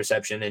another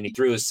interception, and he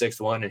threw his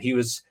 6th one, and he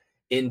was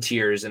in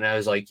tears. And I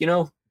was like,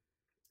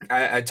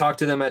 I talked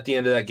to them at the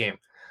end of that game.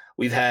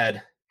 We've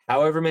had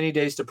however many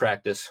days to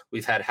practice.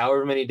 We've had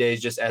however many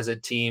days just as a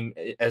team,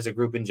 as a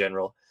group in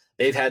general.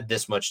 They've had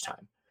this much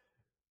time.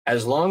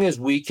 As long as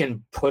we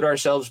can put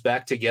ourselves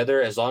back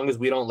together, as long as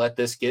we don't let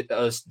this get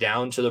us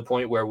down to the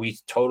point where we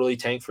totally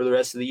tank for the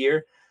rest of the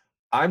year,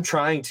 I'm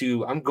going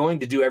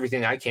to do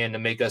everything I can to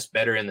make us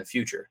better in the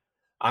future.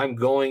 I'm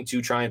going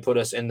to try and put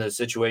us in the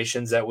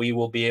situations that we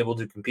will be able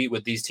to compete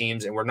with these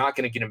teams, and we're not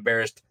going to get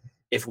embarrassed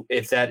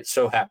if that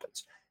so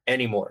happens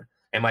anymore.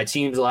 And my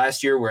teams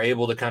last year were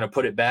able to kind of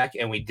put it back,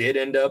 and we did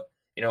end up,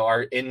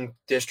 our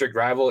in-district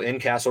rival, in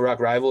Castle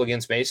Rock rival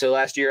against Mesa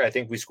last year, I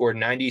think we scored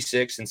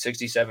 96 and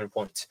 67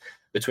 points.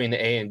 between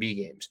the A and B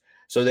games.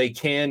 So they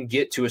can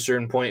get to a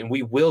certain point, and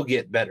we will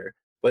get better.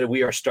 But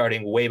we are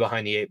starting way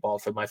behind the 8 ball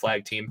for my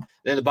flag team.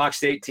 Then the Box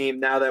State team,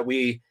 now that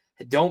we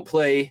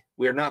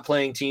are not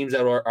playing teams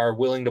that are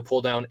willing to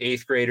pull down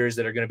 8th graders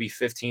that are going to be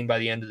 15 by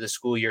the end of the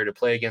school year to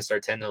play against our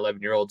 10 and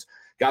 11-year-olds.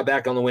 Got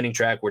back on the winning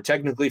track. We're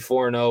technically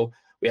 4-0.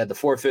 We had the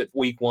forfeit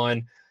week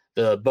 1,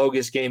 the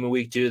bogus game in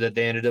week 2 that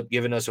they ended up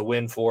giving us a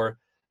win for.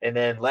 And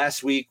then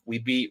last week we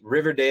beat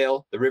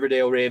Riverdale, the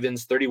Riverdale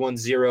Ravens,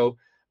 31-0.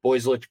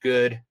 Boys looked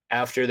good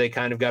after they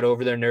kind of got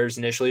over their nerves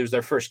initially. It was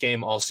their first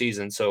game all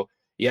season, so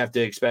you have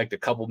to expect a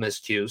couple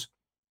miscues,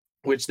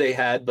 which they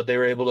had, but they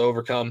were able to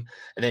overcome.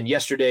 And then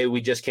yesterday,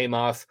 we just came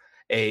off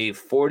a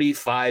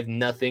 45-0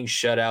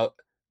 shutout,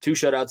 2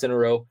 shutouts in a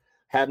row,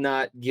 have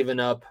not given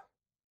up.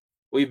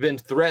 We've been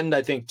threatened,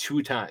 I think,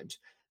 2 times.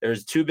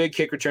 There's 2 big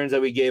kick returns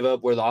that we gave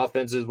up where the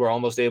offenses were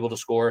almost able to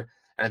score.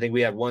 And I think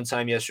we had one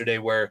time yesterday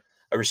where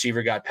a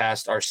receiver got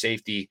past our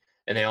safety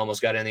and they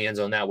almost got in the end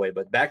zone that way.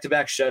 But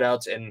back-to-back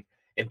shutouts, and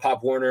in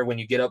Pop Warner, when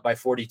you get up by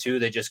 42,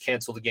 they just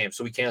cancel the game.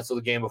 So we canceled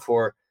the game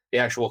before the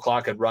actual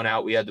clock had run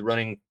out. We had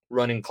the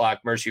running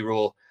clock mercy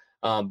rule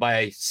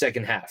by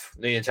second half.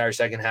 The entire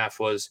second half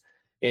was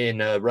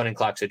in a running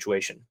clock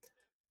situation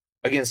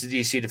against the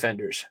DC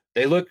Defenders.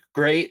 They look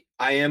great.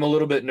 I am a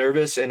little bit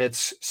nervous, and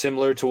it's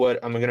similar to what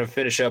I'm going to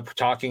finish up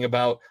talking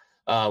about.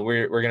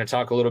 We're going to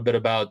talk a little bit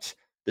about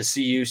the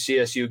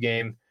CSU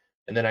game,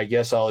 and then I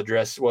guess I'll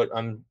address what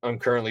I'm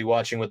currently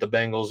watching with the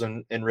Bengals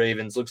and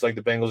Ravens. Looks like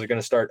the Bengals are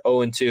going to start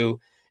 0-2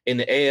 in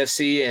the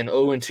AFC and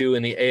 0-2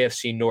 in the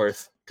AFC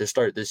North to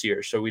start this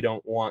year. So we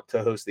don't want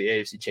to host the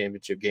AFC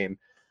Championship game.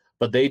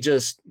 But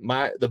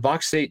the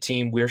Box State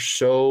team,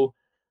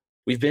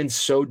 we've been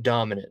so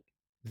dominant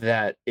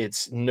that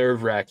it's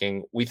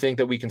nerve-wracking. We think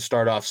that we can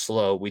start off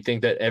slow. We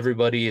think that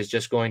everybody is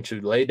just going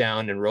to lay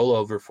down and roll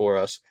over for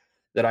us,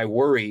 that I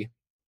worry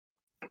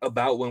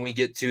about when we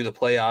get to the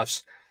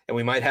playoffs and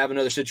we might have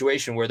another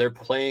situation where they're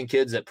playing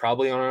kids that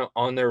probably aren't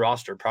on their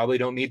roster, probably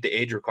don't meet the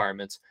age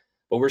requirements,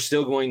 but we're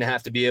still going to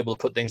have to be able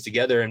to put things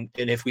together. And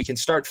if we can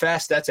start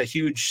fast, that's a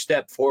huge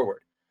step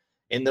forward.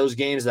 In those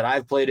games that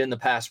I've played in the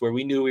past where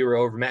we knew we were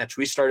overmatched,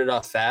 we started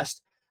off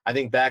fast. I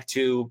think back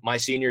to my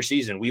senior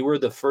season, we were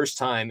the first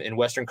time in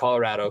Western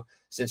Colorado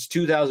since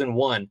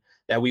 2001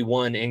 that we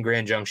won in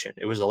Grand Junction.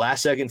 It was a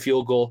last-second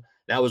field goal.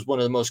 That was one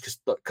of the most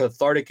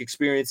cathartic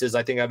experiences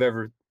I think I've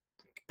ever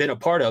been a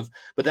part of,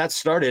 but that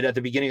started at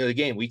the beginning of the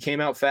game. We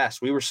came out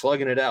fast. We were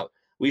slugging it out.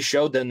 We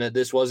showed them that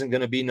this wasn't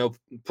going to be no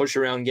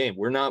push-around game.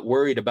 We're not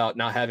worried about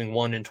not having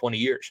won in 20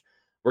 years.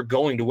 We're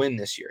going to win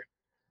this year.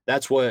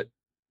 That's what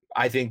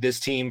I think this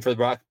team for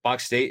the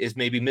Box State is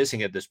maybe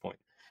missing at this point.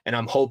 And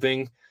I'm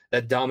hoping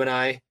that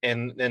Domini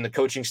and the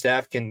coaching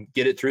staff can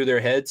get it through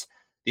their heads.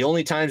 The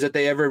only times that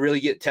they ever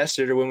really get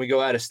tested are when we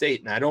go out of state,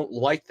 and I don't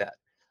like that.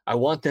 I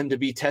want them to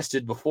be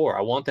tested before.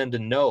 I want them to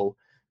know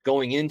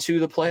going into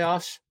the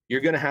playoffs,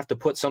 you're going to have to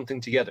put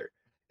something together.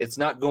 It's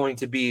not going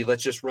to be,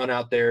 let's just run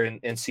out there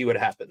and see what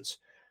happens.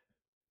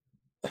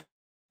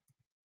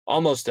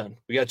 Almost done.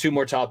 We got 2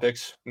 more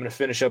topics. I'm going to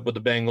finish up with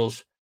the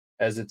Bengals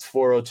as it's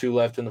 4:02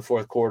 left in the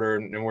fourth quarter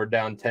and we're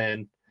down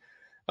 10.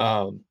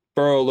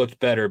 Burrow looked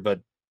better,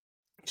 but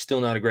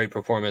still not a great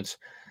performance.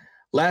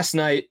 Last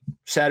night,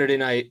 Saturday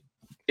night,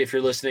 if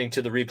you're listening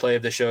to the replay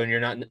of the show and you're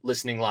not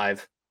listening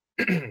live,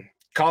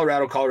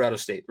 Colorado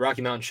State,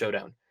 Rocky Mountain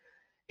Showdown.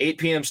 8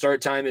 p.m.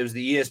 start time. It was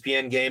the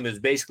ESPN game. It was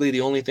basically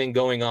the only thing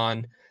going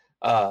on.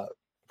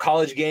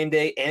 College game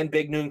day and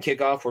Big Noon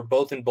kickoff were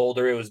both in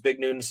Boulder. It was Big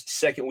Noon's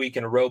second week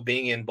in a row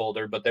being in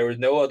Boulder, but there was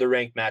no other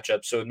ranked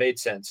matchup, so it made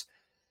sense.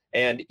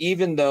 And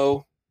even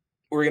though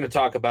we're going to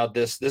talk about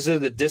this is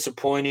a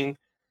disappointing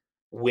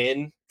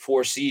win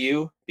for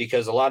CU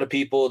because a lot of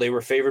people, they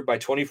were favored by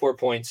 24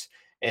 points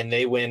and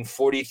they win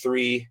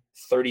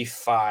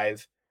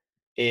 43-35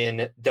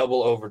 in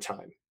double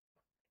overtime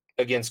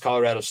against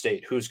Colorado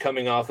State, who's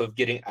coming off of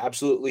getting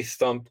absolutely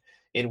thumped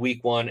in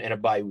week 1 and a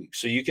bye week.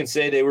 So you can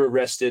say they were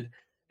rested.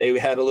 They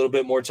had a little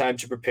bit more time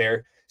to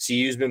prepare.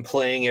 CU's been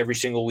playing every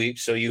single week,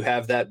 so you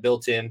have that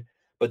built in.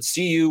 But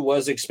CU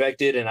was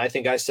expected, and I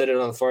think I said it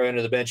on the far end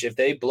of the bench, if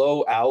they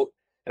blow out,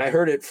 and I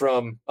heard it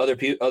from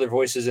other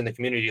voices in the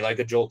community, like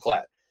a Joel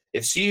Klatt,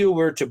 if CU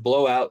were to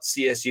blow out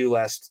CSU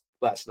last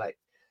night,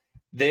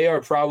 they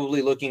are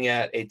probably looking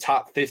at a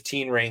top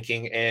 15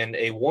 ranking and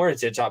a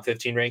warranted top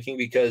 15 ranking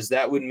because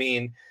that would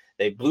mean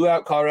they blew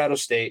out Colorado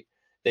State.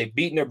 They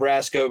beat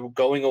Nebraska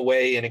going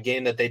away in a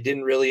game that they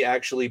didn't really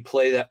actually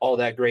play all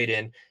that great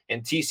in.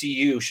 And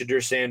TCU,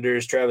 Shadur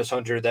Sanders, Travis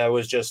Hunter, that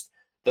was just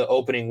the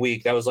opening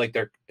week. That was like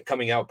their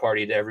coming out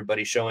party to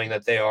everybody, showing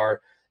that they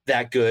are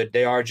that good.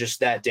 They are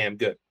just that damn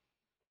good.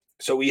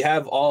 So we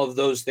have all of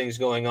those things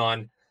going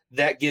on.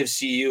 That gives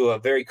CU a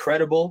very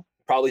credible,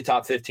 probably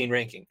top 15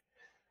 ranking.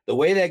 The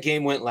way that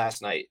game went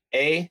last night,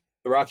 the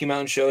Rocky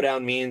Mountain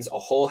Showdown means a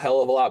whole hell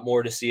of a lot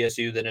more to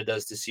CSU than it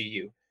does to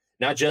CU.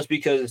 Not just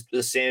because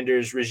the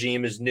Sanders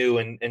regime is new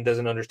and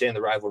doesn't understand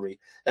the rivalry.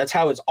 That's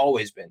how it's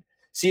always been.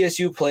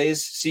 CSU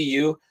plays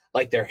CU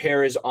like their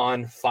hair is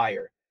on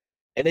fire.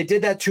 And they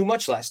did that too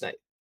much last night.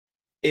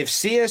 if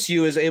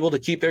CSU is able to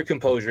keep their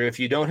composure, if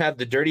you don't have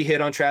the dirty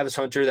hit on Travis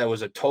Hunter, that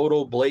was a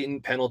total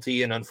blatant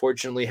penalty, and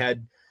unfortunately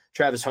had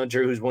Travis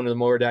Hunter, who's one of the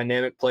more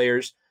dynamic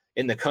players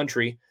in the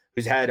country,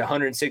 who's had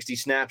 160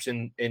 snaps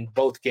in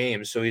both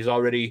games. So he's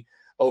already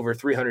over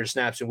 300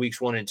 snaps in weeks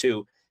 1 and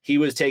 2. He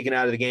was taken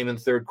out of the game in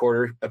the third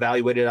quarter,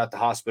 evaluated at the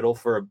hospital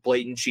for a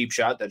blatant cheap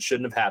shot that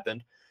shouldn't have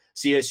happened.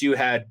 CSU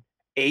had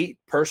 8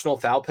 personal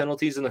foul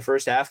penalties in the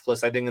first half,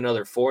 plus I think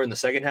another 4 in the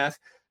second half.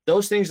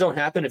 Those things don't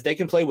happen. If they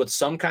can play with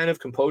some kind of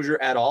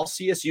composure at all,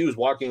 CSU is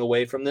walking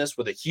away from this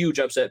with a huge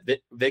upset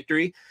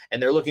victory,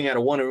 and they're looking at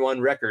a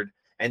 1-1 record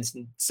and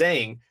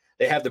saying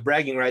they have the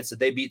bragging rights that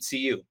they beat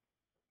CU.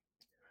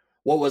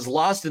 What was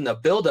lost in the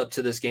buildup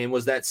to this game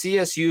was that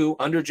CSU,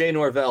 under Jay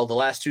Norvell, the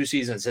last 2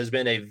 seasons, has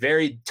been a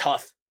very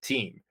tough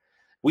team.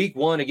 Week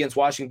 1 against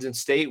Washington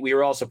State, we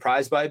were all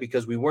surprised by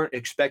because we weren't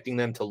expecting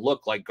them to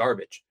look like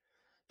garbage.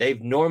 They've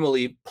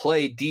normally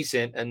played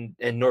decent, and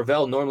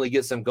Norvell normally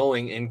gets them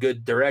going in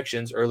good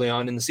directions early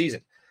on in the season.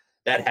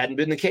 That hadn't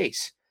been the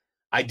case.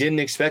 I didn't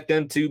expect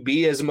them to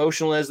be as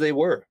emotional as they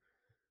were.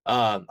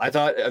 I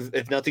thought,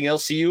 if nothing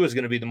else, CU was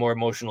going to be the more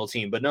emotional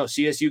team. But no,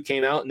 CSU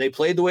came out and they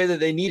played the way that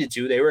they needed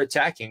to. They were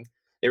attacking.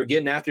 They were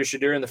getting after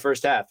Shadur in the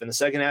first half. In the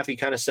second half, he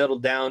kind of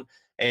settled down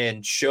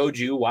and showed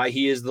you why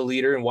he is the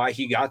leader and why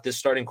he got this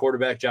starting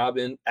quarterback job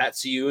at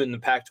CU in the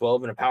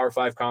Pac-12 in a Power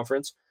 5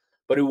 conference.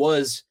 But it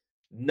was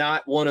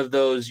not one of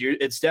those.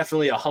 It's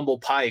definitely a humble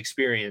pie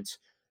experience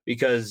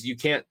because you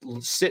can't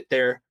sit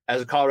there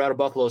as a Colorado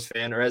Buffaloes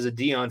fan or as a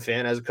Dion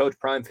fan, as a Coach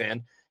Prime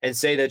fan, and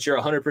say that you're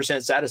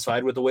 100%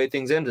 satisfied with the way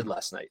things ended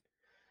last night.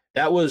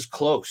 That was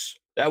close.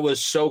 That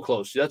was so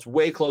close. That's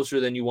way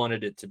closer than you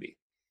wanted it to be.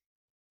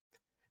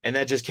 And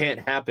that just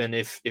can't happen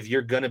if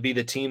you're going to be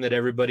the team that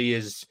everybody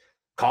is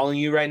calling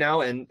you right now.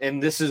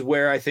 And this is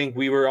where I think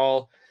we were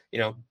all,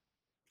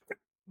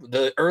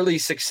 the early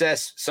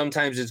success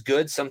sometimes is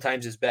good,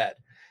 sometimes is bad,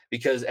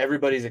 because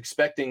everybody's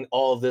expecting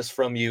all of this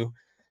from you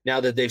now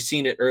that they've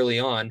seen it early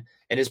on,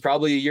 and it's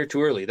probably a year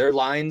too early. Their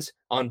lines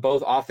on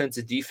both offense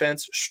and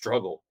defense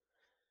struggle.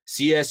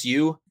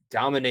 CSU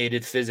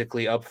dominated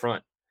physically up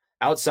front.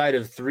 Outside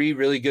of 3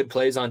 really good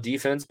plays on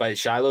defense by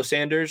Shiloh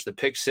Sanders, the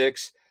pick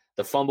 6,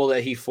 the fumble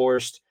that he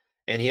forced,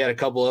 and he had a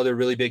couple other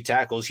really big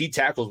tackles. He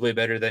tackles way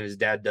better than his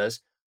dad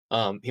does.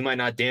 He might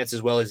not dance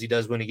as well as he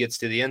does when he gets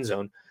to the end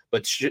zone,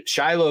 but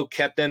Shiloh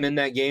kept them in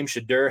that game.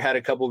 Shadur had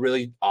a couple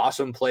really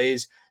awesome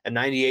plays, a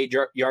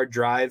 98-yard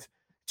drive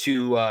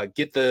to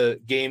get the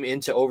game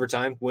into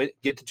overtime,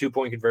 get the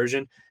 2-point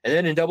conversion. And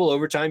then in double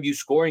overtime, you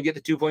score and get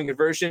the 2-point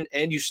conversion,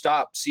 and you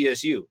stop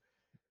CSU.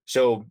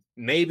 So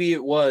maybe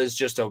it was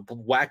just a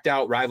whacked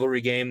out rivalry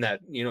game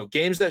that,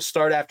 games that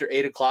start after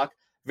 8 o'clock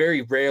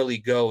very rarely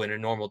go in a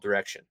normal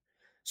direction.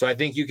 So I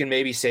think you can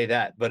maybe say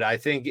that. But I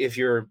think if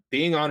you're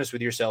being honest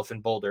with yourself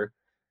in Boulder,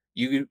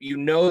 you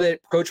know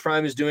that Coach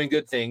Prime is doing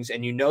good things,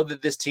 and you know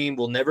that this team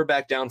will never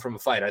back down from a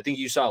fight. I think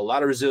you saw a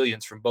lot of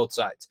resilience from both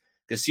sides,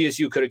 because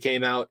CSU could have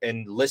came out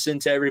and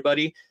listened to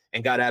everybody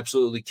and got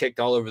absolutely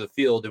kicked all over the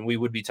field, and we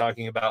would be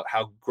talking about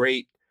how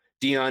great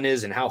Dion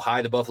is and how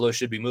high the Buffalo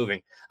should be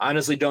moving. I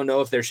honestly don't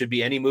know if there should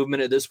be any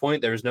movement at this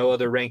point. There's no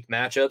other ranked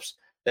matchups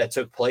that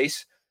took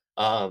place.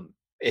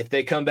 If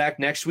they come back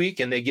next week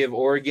and they give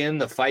Oregon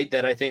the fight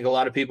that I think a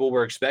lot of people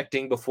were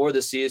expecting before the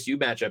CSU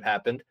matchup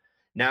happened,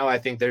 now I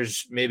think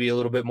there's maybe a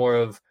little bit more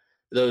of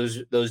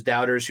those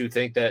doubters who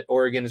think that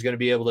Oregon is going to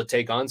be able to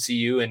take on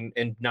CU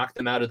and knock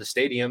them out of the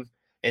stadium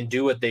and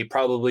do what they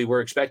probably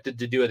were expected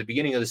to do at the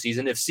beginning of the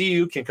season. If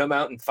CU can come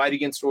out and fight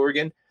against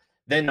Oregon,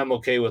 then I'm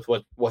okay with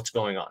what's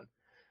going on.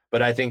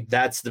 But I think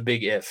that's the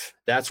big if.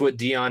 That's what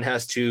Dion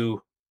has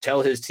to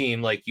tell his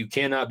team, like, you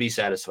cannot be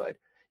satisfied.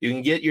 You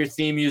can get your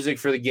theme music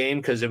for the game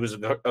because it was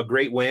a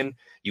great win.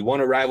 You won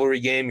a rivalry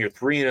game. You're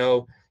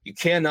 3-0. You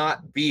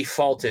cannot be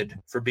faulted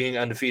for being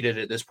undefeated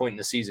at this point in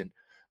the season.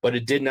 But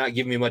it did not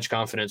give me much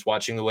confidence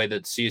watching the way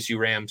that the CSU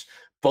Rams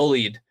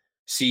bullied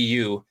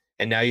CU.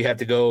 And now you have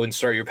to go and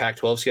start your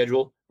Pac-12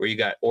 schedule where you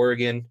got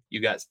Oregon,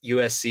 you got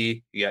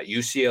USC, you got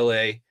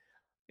UCLA,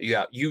 you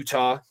got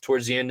Utah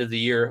towards the end of the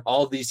year.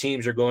 All of these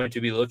teams are going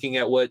to be looking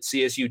at what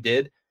CSU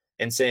did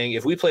and saying,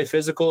 if we play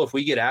physical, if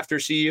we get after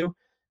CU,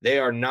 they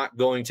are not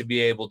going to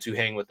be able to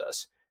hang with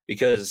us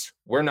because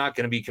we're not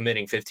going to be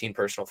committing 15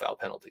 personal foul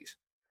penalties.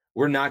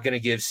 We're not going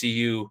to give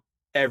CU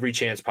every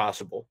chance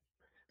possible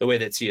the way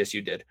that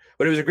CSU did.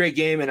 But it was a great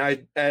game.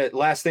 And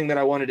last thing that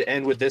I wanted to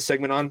end with this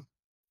segment on,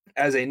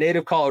 as a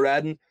native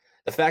Coloradan,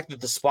 the fact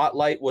that the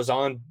spotlight was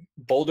on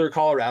Boulder,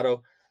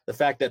 Colorado, the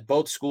fact that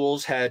both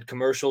schools had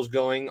commercials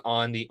going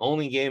on the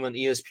only game on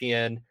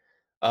ESPN,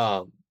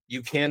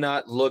 you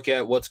cannot look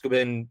at what's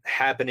been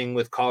happening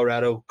with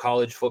Colorado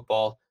college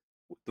football.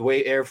 The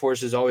way Air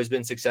Force has always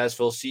been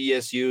successful,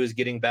 CSU is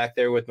getting back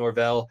there with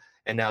Norvell,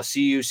 and now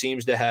CU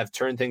seems to have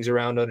turned things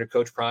around under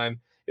Coach Prime.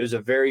 It was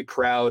a very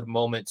proud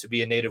moment to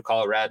be a native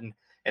Coloradan.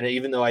 And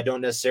even though I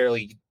don't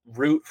necessarily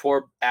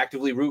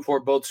actively root for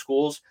both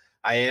schools,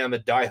 I am a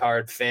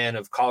diehard fan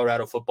of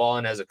Colorado football.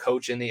 And as a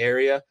coach in the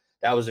area,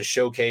 That was a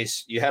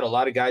showcase. You had a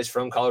lot of guys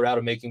from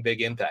Colorado making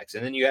big impacts.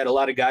 And then you had a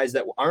lot of guys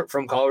that aren't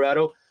from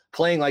Colorado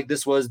playing like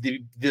this was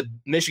the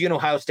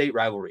Michigan-Ohio State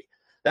rivalry.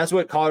 That's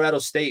what Colorado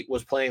State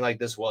was playing like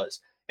this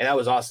was. And that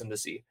was awesome to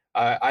see.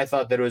 I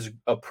thought that it was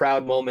a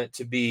proud moment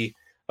to be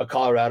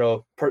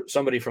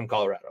somebody from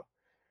Colorado.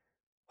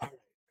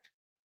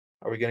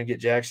 Are we going to get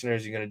Jackson, or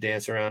is he going to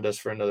dance around us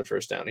for another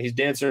first down? He's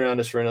dancing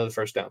around us for another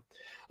first down.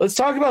 Let's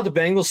talk about the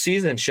Bengals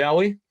season, shall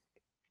we?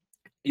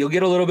 You'll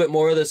get a little bit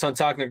more of this on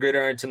Talking to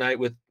Gridiron tonight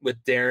with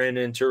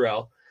Darren and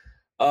Terrell.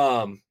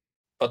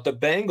 But the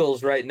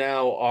Bengals right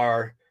now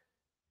are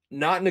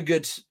not in a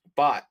good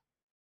spot.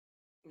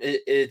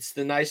 It's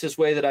the nicest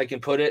way that I can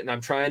put it, and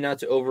I'm trying not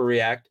to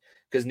overreact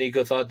because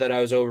Nico thought that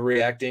I was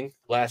overreacting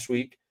last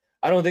week.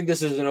 I don't think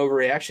this is an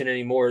overreaction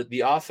anymore.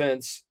 The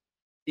offense,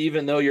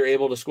 even though you're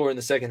able to score in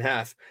the second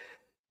half,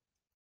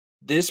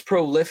 this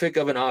prolific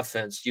of an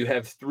offense, you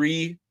have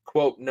 3,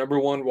 quote, number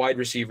one wide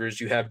receivers.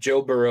 You have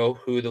Joe Burrow,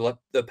 who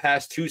the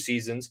past 2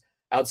 seasons,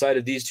 outside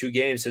of these 2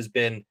 games, has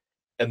been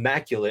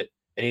immaculate,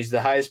 and he's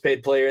the highest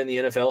paid player in the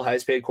NFL,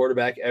 highest paid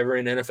quarterback ever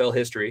in NFL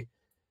history.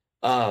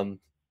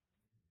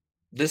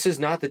 This is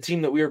not the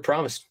team that we were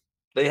promised.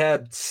 They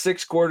had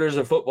 6 quarters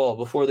of football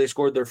before they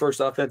scored their first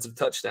offensive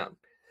touchdown.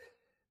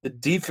 The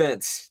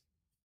defense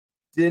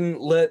didn't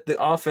let the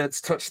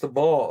offense touch the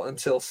ball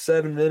until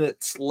 7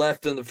 minutes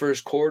left in the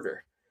first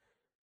quarter.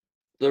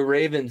 The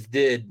Ravens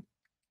did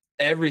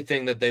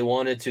everything that they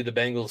wanted to the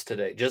Bengals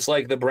today, just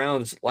like the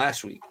Browns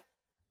last week.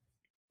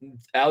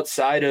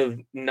 Outside of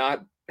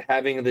not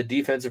having the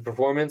defensive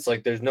performance,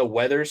 like there's no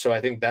weather, so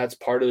I think that's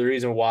part of the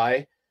reason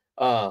why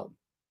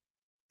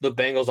the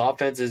Bengals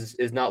offense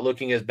is not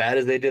looking as bad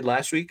as they did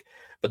last week.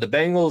 But the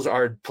Bengals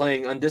are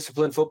playing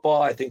undisciplined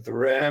football. I think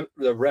the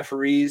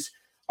referees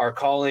are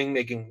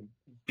making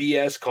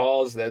BS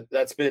calls.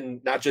 That's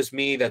been not just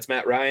me, that's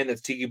Matt Ryan,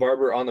 that's Tiki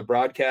Barber on the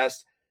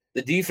broadcast.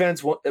 The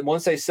defense,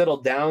 once they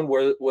settled down,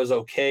 was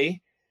okay.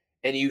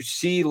 And you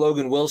see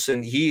Logan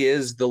Wilson, he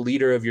is the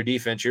leader of your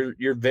defense.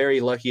 You're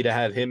very lucky to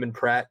have him and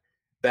Pratt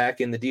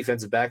back in the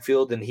defensive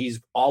backfield, and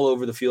he's all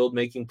over the field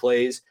making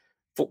plays,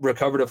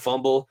 recovered a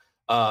fumble,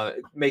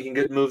 making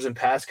good moves in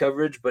pass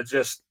coverage, but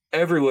just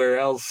everywhere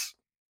else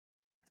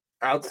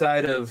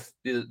outside of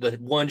the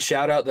one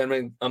shout out that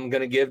I'm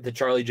going to give to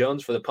Charlie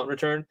Jones for the punt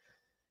return.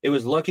 It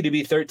was lucky to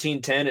be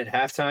 13-10 at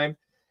halftime.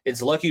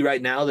 It's lucky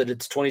right now that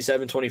it's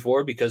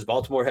 27-24 because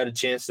Baltimore had a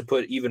chance to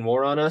put even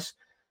more on us.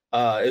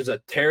 It was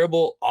a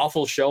terrible,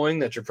 awful showing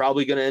that you're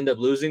probably going to end up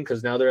losing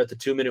because now they're at the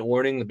 2-minute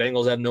warning. The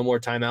Bengals have no more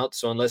timeouts,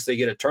 so unless they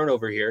get a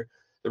turnover here,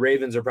 the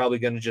Ravens are probably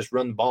going to just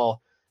run the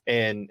ball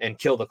and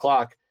kill the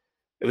clock.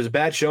 It was a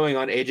bad showing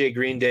on A.J.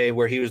 Green Day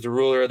where he was the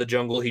ruler of the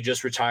jungle. He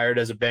just retired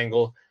as a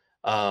Bengal.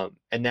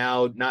 And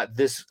now not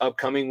this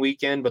upcoming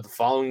weekend, but the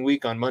following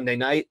week on Monday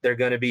night, they're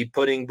going to be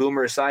putting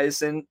Boomer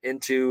Esiason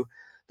into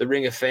the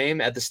Ring of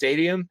Fame at the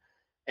stadium.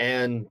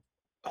 And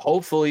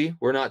hopefully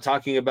we're not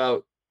talking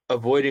about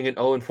avoiding an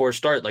 0-4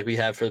 start like we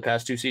have for the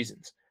past 2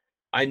 seasons.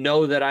 I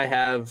know that I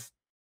have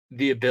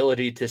the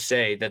ability to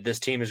say that this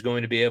team is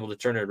going to be able to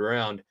turn it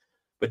around,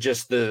 but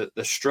just the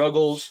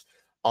struggles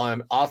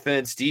on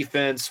offense,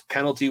 defense,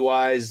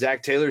 penalty-wise,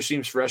 Zach Taylor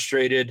seems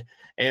frustrated,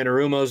 and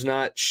Arumo's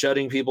not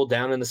shutting people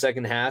down in the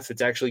second half.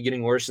 It's actually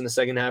getting worse in the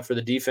second half for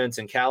the defense,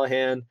 and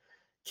Callahan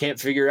can't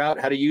figure out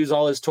how to use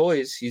all his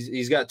toys.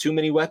 He's got too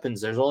many weapons.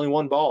 There's only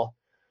one ball.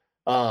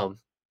 And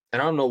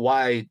I don't know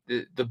why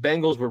the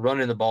Bengals were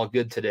running the ball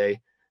good today.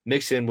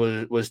 Mixon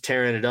was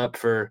tearing it up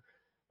for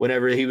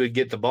whenever he would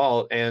get the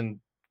ball, and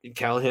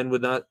Callahan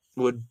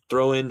would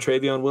throw in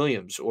Travion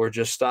Williams or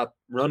just stop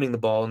running the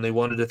ball, and they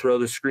wanted to throw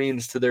the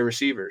screens to their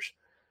receivers.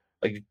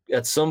 Like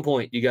at some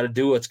point, you got to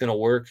do what's going to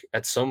work.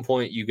 At some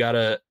point, you got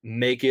to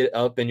make it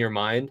up in your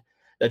mind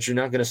that you're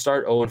not going to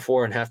start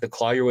 0-4 and have to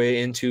claw your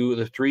way into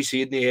the 3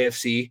 seed in the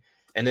AFC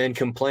and then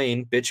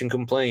bitch and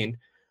complain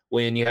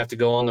when you have to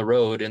go on the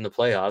road in the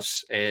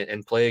playoffs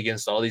and play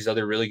against all these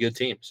other really good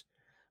teams.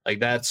 Like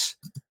that's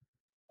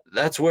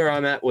where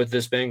I'm at with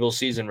this Bengals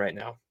season right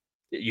now.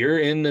 You're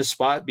in this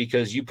spot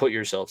because you put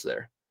yourselves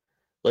there.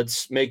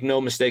 Let's make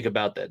no mistake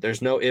about that.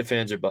 There's no ifs,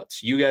 ands, or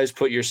buts. You guys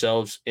put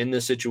yourselves in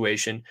this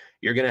situation.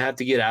 You're going to have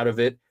to get out of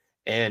it,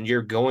 and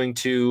you're going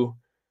to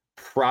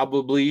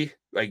probably,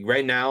 like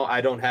right now,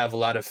 I don't have a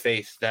lot of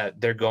faith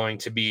that they're going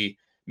to be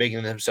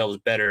making themselves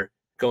better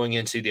going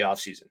into the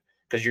offseason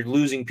because you're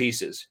losing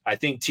pieces. I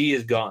think T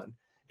is gone.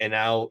 And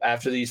now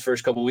after these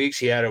first couple of weeks,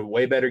 he had a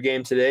way better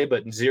game today,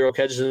 but 0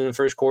 catches in the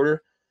first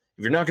quarter.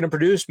 If you're not going to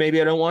produce, maybe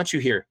I don't want you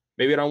here.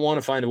 Maybe I don't want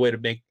to find a way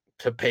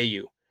to pay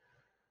you.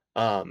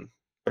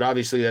 But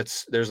obviously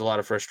there's a lot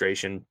of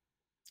frustration.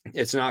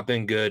 It's not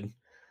been good.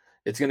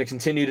 It's going to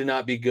continue to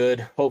not be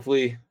good.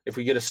 Hopefully if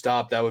we get a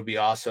stop, that would be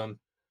awesome.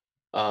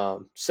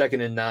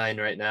 2nd and 9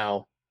 right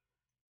now.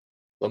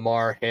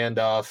 Lamar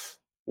handoff,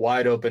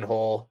 wide open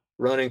hole,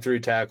 running through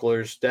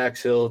tacklers.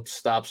 Dax Hill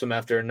stops him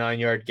after a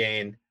 9-yard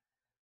gain.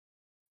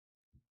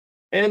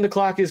 And the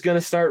clock is going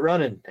to start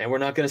running, and we're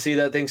not going to see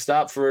that thing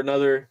stop for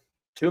another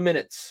 2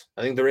 minutes.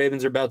 I think the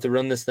Ravens are about to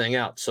run this thing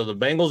out. So the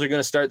Bengals are going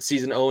to start the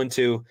season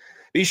 0-2.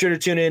 Be sure to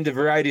tune in to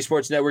Variety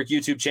Sports Network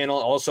YouTube channel.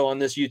 Also on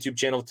this YouTube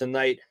channel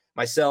tonight,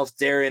 myself,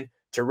 Darren,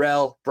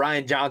 Terrell,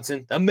 Brian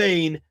Johnson, the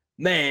main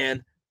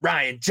man,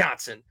 Ryan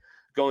Johnson,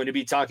 going to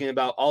be talking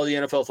about all the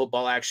NFL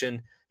football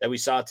action that we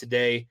saw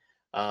today.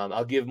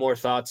 I'll give more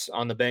thoughts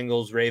on the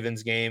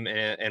Bengals-Ravens game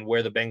and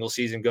where the Bengals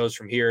season goes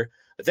from here.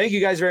 But thank you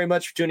guys very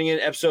much for tuning in.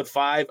 Episode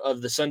 5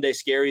 of the Sunday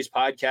Scaries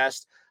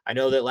podcast. I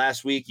know that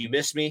last week you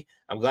missed me.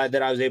 I'm glad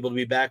that I was able to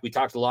be back. We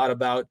talked a lot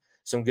about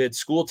some good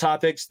school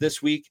topics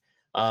this week.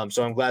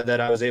 So I'm glad that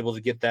I was able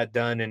to get that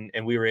done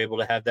and we were able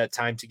to have that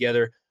time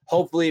together.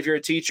 Hopefully, if you're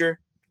a teacher,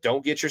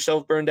 don't get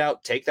yourself burned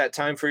out. Take that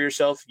time for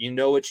yourself. You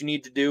know what you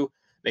need to do.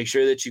 Make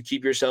sure that you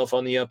keep yourself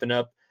on the up and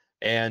up.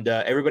 And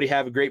everybody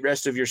have a great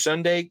rest of your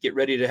Sunday. Get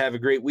ready to have a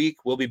great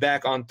week. We'll be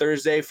back on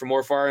Thursday for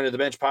more Far End of the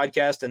Bench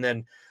podcast. And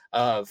then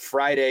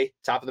Friday,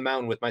 Top of the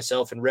Mountain with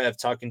myself and Rev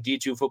talking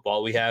D2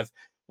 football. We have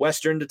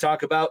Western to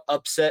talk about,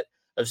 upset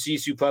of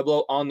CSU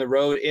Pueblo on the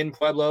road in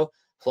Pueblo,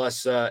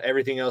 plus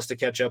everything else to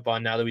catch up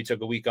on now that we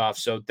took a week off.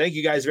 So thank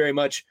you guys very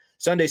much.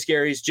 Sunday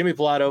Scaries, Jimmy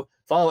Pilato.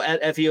 Follow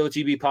at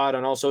FEOTB Pod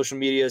on all social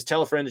medias.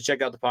 Tell a friend to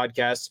check out the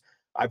podcast.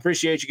 I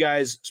appreciate you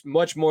guys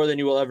much more than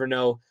you will ever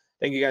know.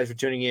 Thank you guys for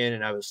tuning in,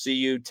 and I will see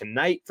you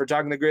tonight for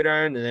Talking the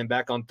Gridiron and then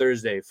back on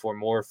Thursday for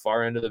more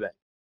Far End of the Bench.